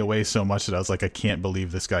just blew me away so much that I was like, I can't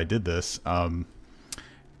believe this guy did this.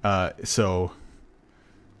 So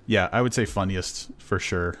yeah, I would say funniest for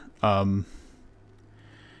sure.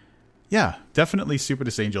 Yeah, definitely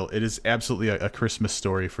Stupidest Angel. It is absolutely a Christmas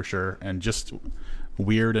story for sure. And just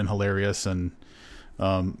weird and hilarious. And,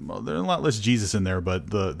 there's a lot less Jesus in there, but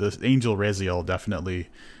the angel Raziel definitely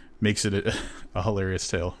makes it a hilarious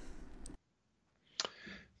tale.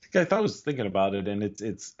 I thought I was thinking about it, and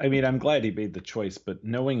it's. I mean, I'm glad he made the choice, but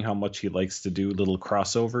knowing how much he likes to do little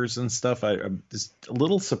crossovers and stuff, I'm just a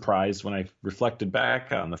little surprised when I reflected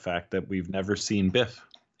back on the fact that we've never seen Biff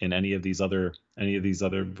in any of these other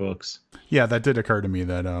books. Yeah, that did occur to me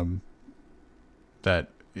that that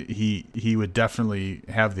he would definitely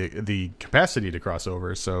have the capacity to cross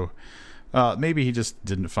over. So maybe he just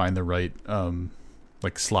didn't find the right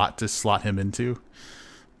slot to slot him into.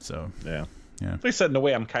 So yeah. Yeah. Like I said, in a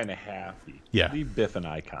way, I'm kind of happy. Yeah. Leave Biff an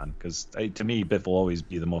icon, because to me, Biff will always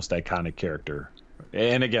be the most iconic character.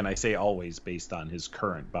 And again, I say always based on his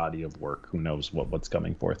current body of work. Who knows what's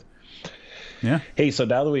coming forth. Yeah. Hey, so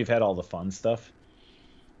now that we've had all the fun stuff,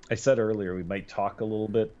 I said earlier we might talk a little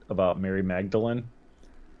bit about Mary Magdalene.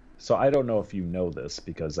 So I don't know if you know this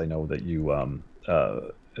because I know that you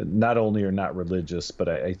not only are not religious, but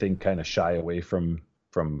I think kind of shy away from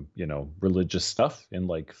religious stuff and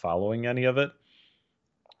like following any of it.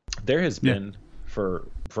 There has been for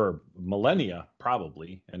millennia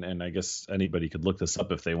probably, and I guess anybody could look this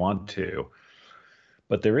up if they want to,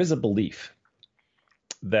 but there is a belief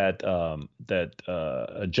that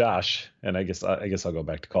Josh, and I guess I'll go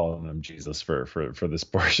back to calling him Jesus for this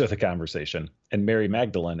portion of the conversation, and Mary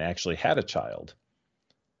Magdalene actually had a child,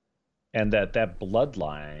 and that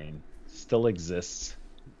bloodline still exists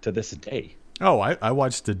to this day. Oh, I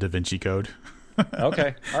watched the Da Vinci Code.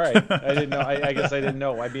 Okay, all right. I didn't know. I guess I didn't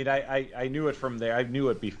know. I mean, I knew it from there. I knew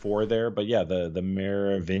it before there, but yeah, the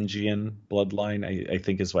Merovingian bloodline, I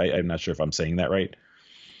think is why. I'm not sure if I'm saying that right.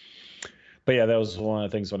 But yeah, that was one of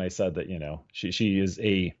the things when I said that, she is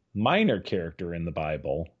a minor character in the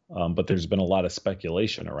Bible, but there's been a lot of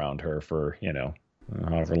speculation around her for,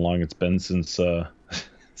 however long it's been since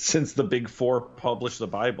since the Big Four published the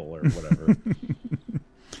Bible or whatever.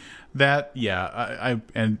 I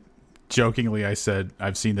and jokingly I said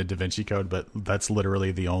I've seen the Da Vinci Code, but that's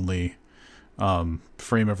literally the only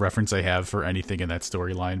frame of reference I have for anything in that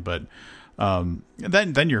storyline. But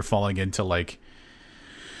then you're falling into like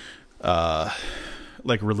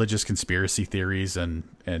religious conspiracy theories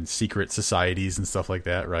and secret societies and stuff like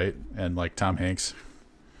that, right? And like Tom Hanks.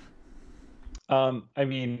 I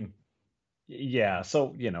mean, yeah.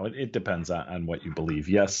 So it depends on what you believe.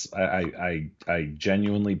 Yes, I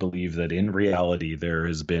genuinely believe that in reality there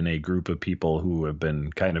has been a group of people who have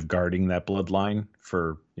been kind of guarding that bloodline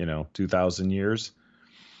for 2,000 years.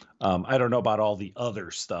 I don't know about all the other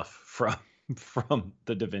stuff from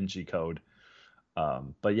the Da Vinci Code.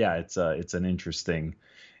 But yeah, it's an interesting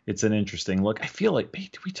look. I feel like,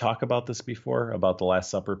 did we talk about this before about the Last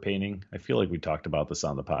Supper painting? I feel like we talked about this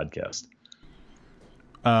on the podcast.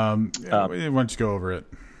 Why don't you go over it?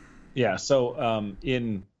 Yeah. So,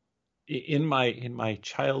 in my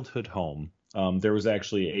childhood home, there was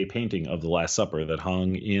actually a painting of the Last Supper that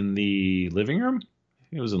hung in the living room.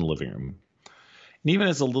 It was in the living room. And even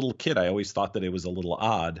as a little kid, I always thought that it was a little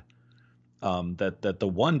odd. That the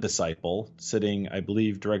one disciple sitting, I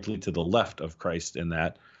believe, directly to the left of Christ in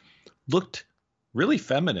that looked really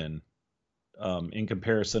feminine in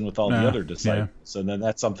comparison with all the other disciples. Yeah. And then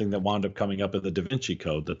that's something that wound up coming up in the Da Vinci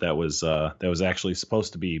Code that was actually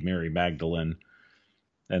supposed to be Mary Magdalene,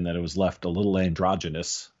 and that it was left a little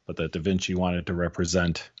androgynous, but that Da Vinci wanted to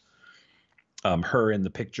represent her in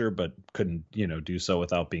the picture, but couldn't do so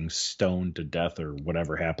without being stoned to death or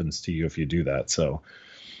whatever happens to you if you do that. So.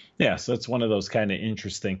 Yeah, so it's one of those kind of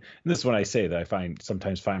interesting. And this is when I say that I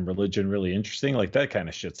sometimes find religion really interesting. Like that kind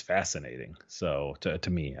of shit's fascinating. So to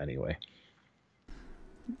me, anyway.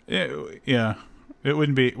 Yeah, it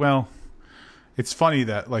wouldn't be. Well, it's funny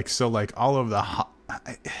that all of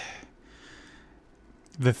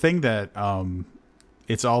the thing that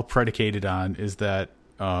it's all predicated on is that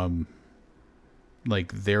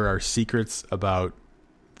there are secrets about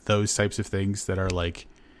those types of things that are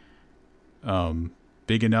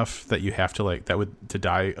big enough that you have to to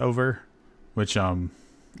die over, which I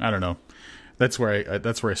don't know. That's where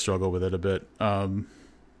I struggle with it a bit. I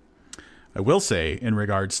will say in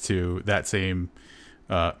regards to that same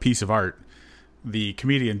piece of art, the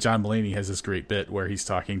comedian John Mulaney has this great bit where he's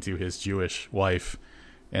talking to his Jewish wife,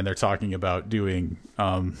 and they're talking about doing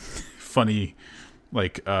funny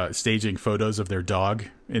staging photos of their dog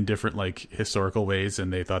in different historical ways,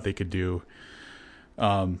 and they thought they could do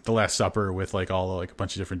the Last Supper with all a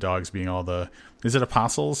bunch of different dogs being is it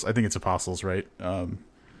apostles? I think it's apostles, right?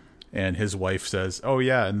 And his wife says, "Oh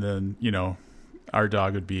yeah," and then our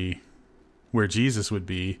dog would be where Jesus would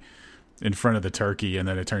be in front of the turkey, and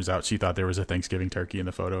then it turns out she thought there was a Thanksgiving turkey in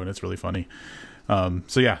the photo, and it's really funny.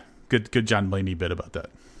 So yeah, good John Mulaney bit about that.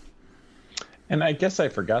 And I guess I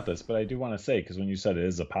forgot this, but I do want to say, because when you said it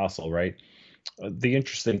is apostle, right? The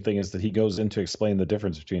interesting thing is that he goes in to explain the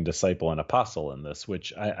difference between disciple and apostle in this,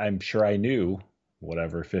 which I'm sure I knew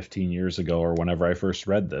 15 years ago or whenever I first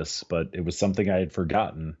read this, but it was something I had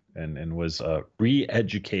forgotten and was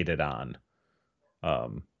re-educated on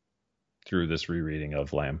through this rereading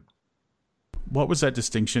of Lamb. What was that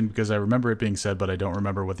distinction? Because I remember it being said, but I don't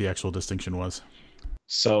remember what the actual distinction was.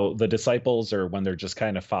 So the disciples are when they're just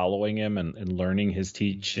kind of following him and learning his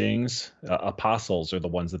teachings. Apostles are the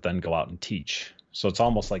ones that then go out and teach. So it's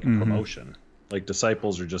almost like a promotion. Like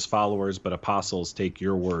disciples are just followers, but apostles take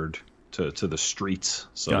your word to the streets,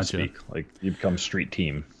 so to speak. Like you become street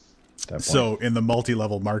team. So in the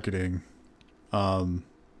multi-level marketing,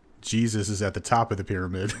 Jesus is at the top of the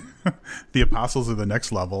pyramid. The apostles are the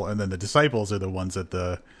next level, and then the disciples are the ones that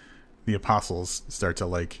the apostles start to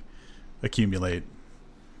like accumulate.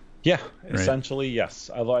 Yeah, essentially, right?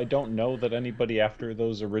 Yes. Although I don't know that anybody after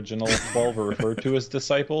those original 12 are referred to as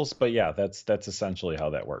disciples, but yeah, that's essentially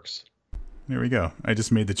how that works. There we go. I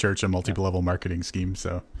just made the church a multi-level marketing scheme,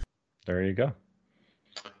 so there you go.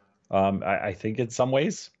 I think in some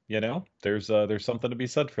ways, there's something to be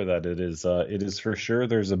said for that. It is for sure.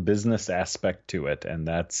 There's a business aspect to it, and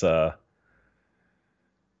that's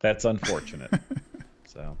unfortunate.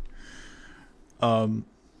 So,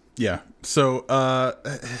 yeah. So,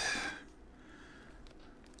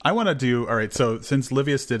 I want to do, all right. So since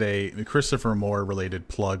Livius did a Christopher Moore related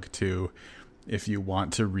plug to, if you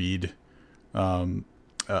want to read,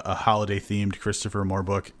 a holiday themed Christopher Moore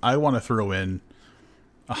book, I want to throw in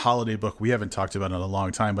a holiday book we haven't talked about in a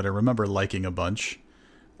long time, but I remember liking a bunch.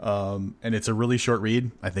 And it's a really short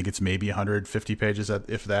read. I think it's maybe 150 pages,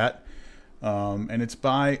 if that. And it's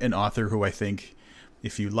by an author who I think,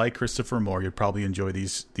 if you like Christopher Moore, you'd probably enjoy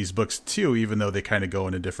these books too, even though they kind of go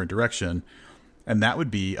in a different direction. And that would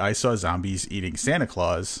be I Saw Zombies Eating Santa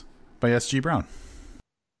Claus by S.G. Brown.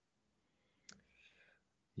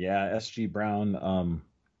 Yeah, S.G. Brown,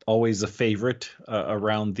 always a favorite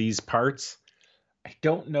around these parts. I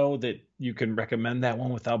don't know that you can recommend that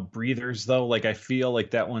one without Breathers, though. Like, I feel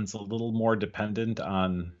like that one's a little more dependent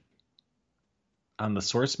on the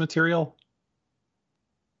source material.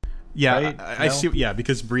 Yeah, right? I see. Yeah,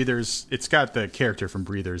 because Breathers, it's got the character from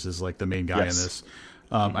Breathers is like the main guy in this.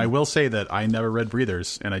 I will say that I never read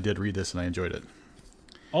Breathers, and I did read this, and I enjoyed it.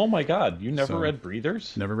 Oh my God, you never read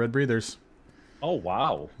Breathers? Never read Breathers. Oh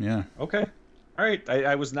wow. Yeah. Okay. All right.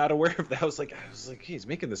 I was not aware of that. I was like, he's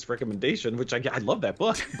making this recommendation, which I love that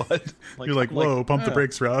book, but like, you're like, whoa, pump the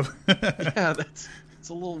brakes, Rob. Yeah, it's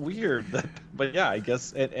a little weird. But yeah, I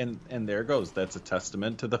guess, and there goes. That's a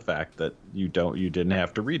testament to the fact that you didn't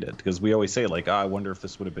have to read it, because we always say like, I wonder if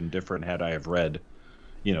this would have been different had I have read,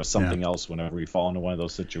 something else whenever we fall into one of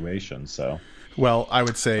those situations. So, well, I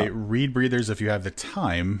would say read Breathers if you have the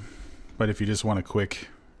time, but if you just want a quick,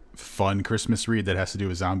 fun Christmas read that has to do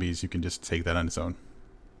with zombies, you can just take that on its own.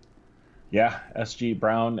 Yeah, S.G.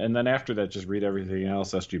 Brown, and then after that, just read everything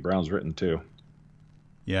else S.G. Brown's written too.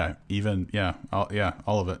 Yeah,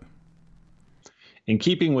 all of it. In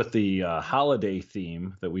keeping with the holiday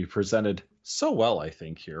theme that we presented so well, I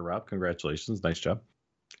think, here, Rob, congratulations, nice job.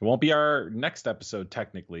 It won't be our next episode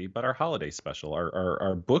technically, but our holiday special,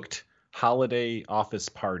 our booked holiday office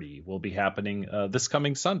party will be happening this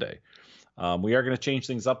coming Sunday. We are going to change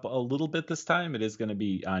things up a little bit this time. It is going to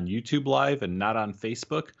be on YouTube Live and not on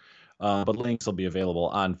Facebook, but links will be available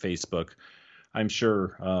on Facebook, I'm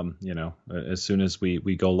sure, as soon as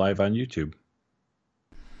we go live on YouTube.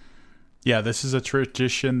 Yeah, this is a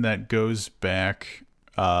tradition that goes back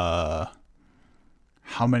how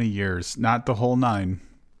many years? Not the whole 9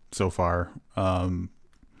 so far,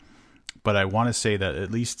 but I want to say that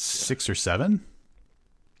at least 6 or 7.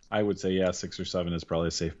 I would say, yeah, 6 or 7 is probably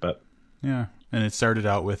a safe bet. Yeah, and it started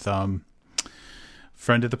out with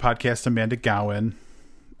friend of the podcast, Amanda Gowan,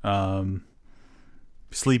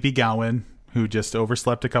 Sleepy Gowan, who just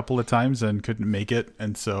overslept a couple of times and couldn't make it,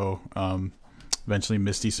 and so eventually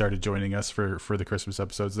Misty started joining us for the Christmas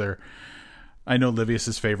episodes there. I know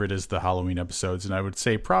Livius's favorite is the Halloween episodes, and I would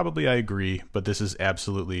say probably I agree, but this is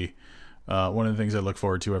absolutely one of the things I look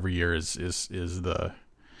forward to every year is the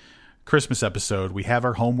Christmas episode. We have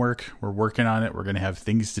our homework. We're working on it. We're going to have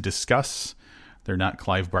things to discuss. They're not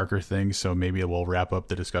Clive Barker things, so maybe we'll wrap up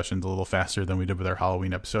the discussions a little faster than we did with our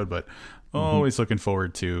Halloween episode, but always looking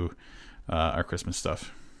forward to our Christmas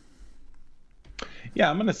stuff. Yeah,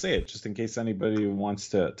 I'm going to say it just in case anybody wants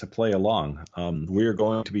to play along. We're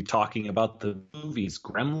going to be talking about the movies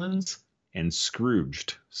Gremlins and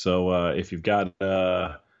Scrooged. So if you've got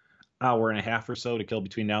hour and a half or so to kill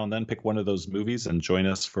between now and then, pick one of those movies and join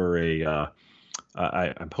us for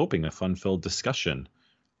I'm hoping a fun-filled discussion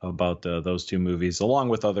about those two movies, along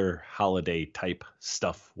with other holiday type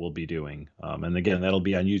stuff we'll be doing. And again, that'll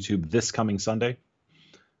be on YouTube this coming Sunday.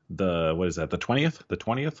 The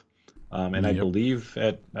 20th? And yep. I believe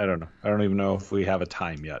I don't even know if we have a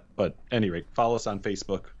time yet, but anyway, follow us on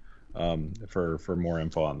Facebook for more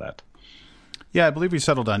info on that. Yeah, I believe we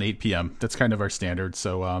settled on 8 p.m. That's kind of our standard.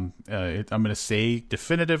 So I'm going to say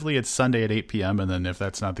definitively it's Sunday at 8 p.m. And then if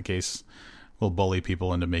that's not the case, we'll bully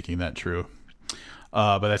people into making that true.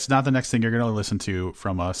 But that's not the next thing you're going to listen to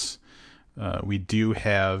from us. We do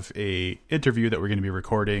have a interview that we're going to be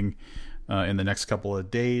recording in the next couple of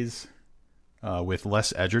days with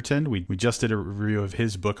Les Edgerton. We just did a review of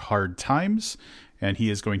his book, Hard Times, and he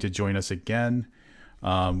is going to join us again.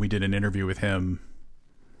 We did an interview with him,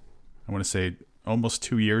 I want to say almost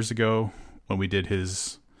 2 years ago, when we did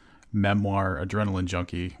his memoir, Adrenaline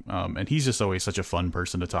Junkie. And he's just always such a fun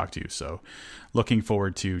person to talk to. So looking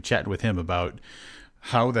forward to chatting with him about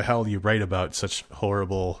how the hell you write about such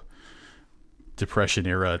horrible Depression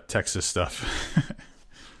era Texas stuff.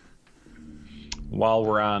 While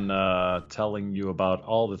we're on telling you about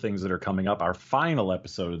all the things that are coming up, our final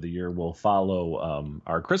episode of the year will follow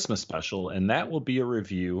our Christmas special, and that will be a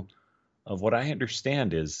review of what I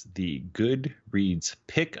understand is the Goodreads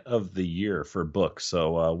pick of the year for books.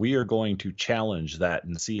 So we are going to challenge that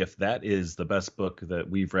and see if that is the best book that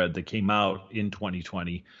we've read that came out in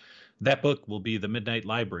 2020. That book will be The Midnight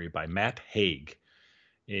Library by Matt Haig.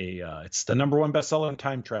 It's the #1 bestseller in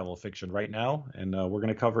time travel fiction right now, and we're going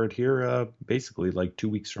to cover it here basically like 2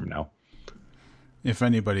 weeks from now. If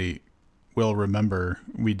anybody will remember,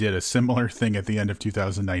 we did a similar thing at the end of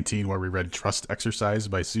 2019 where we read Trust Exercise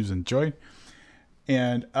by Susan Joy,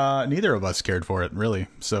 and neither of us cared for it, really.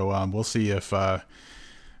 So we'll see if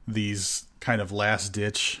these kind of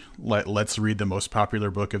last-ditch, let's read the most popular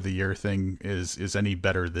book of the year thing is any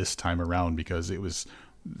better this time around, because it was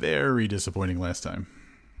very disappointing last time.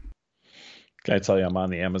 Can I tell you, I'm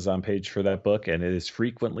on the Amazon page for that book, and it is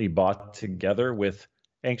frequently bought together with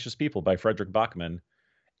Anxious People by Frederick Bachman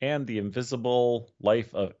and The Invisible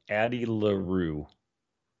Life of Addie LaRue,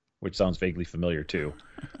 which sounds vaguely familiar too.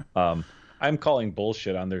 I'm calling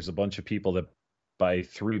bullshit on there's a bunch of people that buy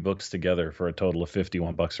 3 books together for a total of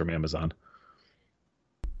 $51 from Amazon.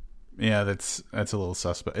 Yeah, that's a little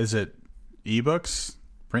suspect. Is it ebooks,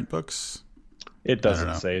 print books? It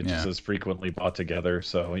doesn't say. It just says frequently bought together.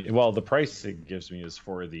 So, well, the price it gives me is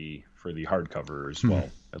for the hardcover as well.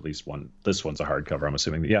 At least one. This one's a hardcover, I'm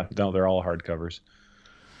assuming. Yeah, no, they're all hardcovers.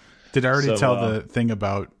 Did I already tell the thing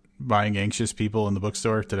about buying Anxious People in the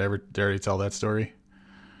bookstore? Did I already tell that story?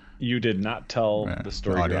 You did not tell the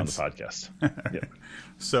story here on the podcast. Yeah.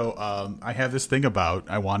 So I have this thing about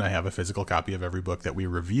I want to have a physical copy of every book that we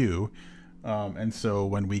review. And so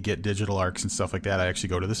when we get digital arcs and stuff like that, I actually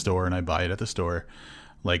go to the store and I buy it at the store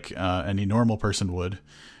like any normal person would.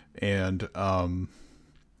 And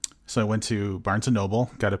so I went to Barnes &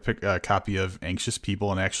 Noble, got a copy of Anxious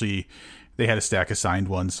People, and actually they had a stack of signed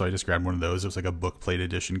ones, so I just grabbed one of those. It was like a book plate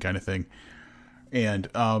edition kind of thing. And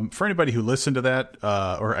for anybody who listened to that,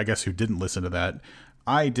 or I guess who didn't listen to that,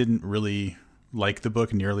 I didn't really like the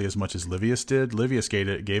book nearly as much as Livius did. Livius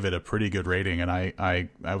gave it a pretty good rating, and I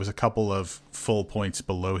was a couple of full points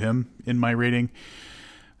below him in my rating.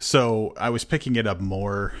 So I was picking it up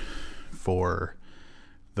more for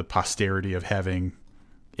the posterity of having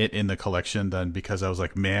it in the collection than because I was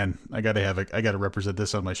like, man, I gotta represent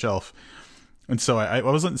this on my shelf. And so I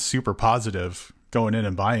wasn't super positive going in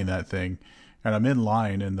and buying that thing. And I'm in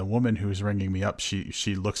line, and the woman who's ringing me up,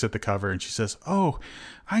 she looks at the cover and she says, "Oh,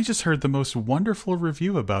 I just heard the most wonderful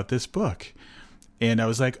review about this book." And I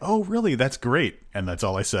was like, "Oh, really? That's great." And that's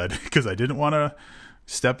all I said, because I didn't want to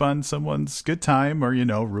step on someone's good time or,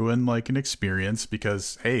 ruin like an experience,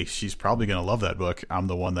 because, hey, she's probably going to love that book. I'm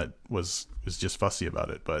the one that was just fussy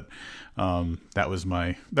about it. But that was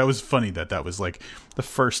funny that was like the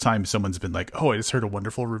first time someone's been like, "Oh, I just heard a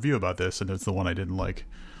wonderful review about this," and it's the one I didn't like.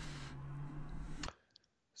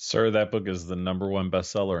 Sir, that book is the #1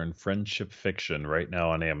 bestseller in friendship fiction right now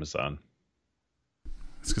on Amazon.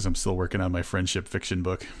 It's because I'm still working on my friendship fiction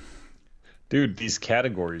book. Dude, these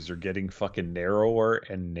categories are getting fucking narrower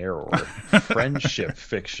and narrower. Friendship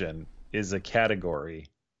fiction is a category.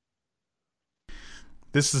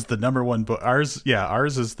 This is the #1 book. Ours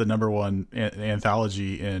is the #1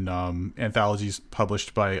 anthology in anthologies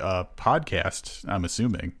published by a podcast, I'm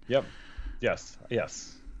assuming. Yep. Yes.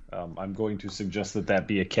 I'm going to suggest that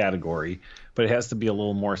be a category, but it has to be a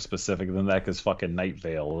little more specific than that, because fucking Night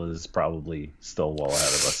Vale is probably still well ahead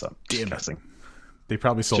of us. I'm just guessing. They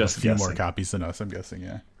probably sold a few more copies than us, I'm guessing,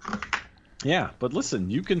 yeah. Yeah, but listen,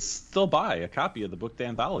 you can still buy a copy of the book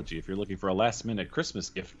anthology if you're looking for a last-minute Christmas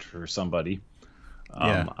gift for somebody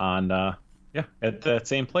at that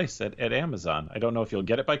same place at Amazon. I don't know if you'll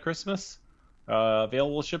get it by Christmas.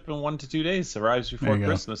 Available ship in 1 to 2 days. Arrives before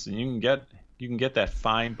Christmas, and you can get that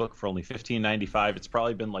fine book for only $15.95. It's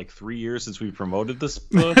probably been like 3 years since we promoted this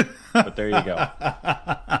book, but there you go.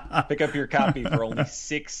 Pick up your copy for only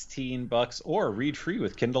 $16 or read free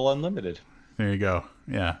with Kindle Unlimited. There you go.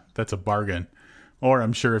 Yeah, that's a bargain. Or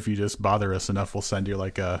I'm sure if you just bother us enough, we'll send you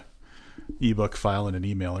like a ebook file in an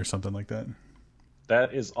email or something like that.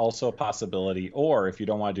 That is also a possibility. Or if you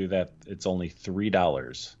don't want to do that, it's only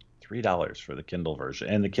 $3. $3 for the Kindle version.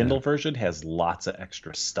 And the Kindle version has lots of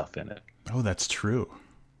extra stuff in it. Oh, that's true.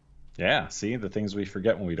 Yeah, see, the things we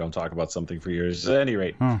forget when we don't talk about something for years. At any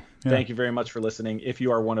rate, Thank you very much for listening. If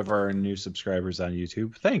you are one of our new subscribers on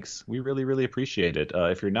YouTube, thanks. We really, really appreciate it.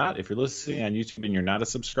 If you're listening on YouTube and you're not a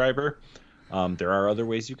subscriber, there are other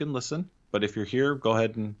ways you can listen. But if you're here, go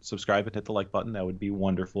ahead and subscribe and hit the like button. That would be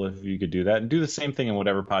wonderful if you could do that. And do the same thing in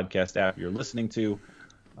whatever podcast app you're listening to.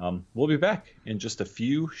 We'll be back in just a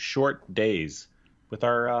few short days with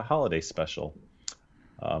our holiday special.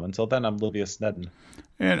 Until then, I'm Livius Nedden.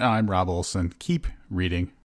 And I'm Rob Olson. Keep reading.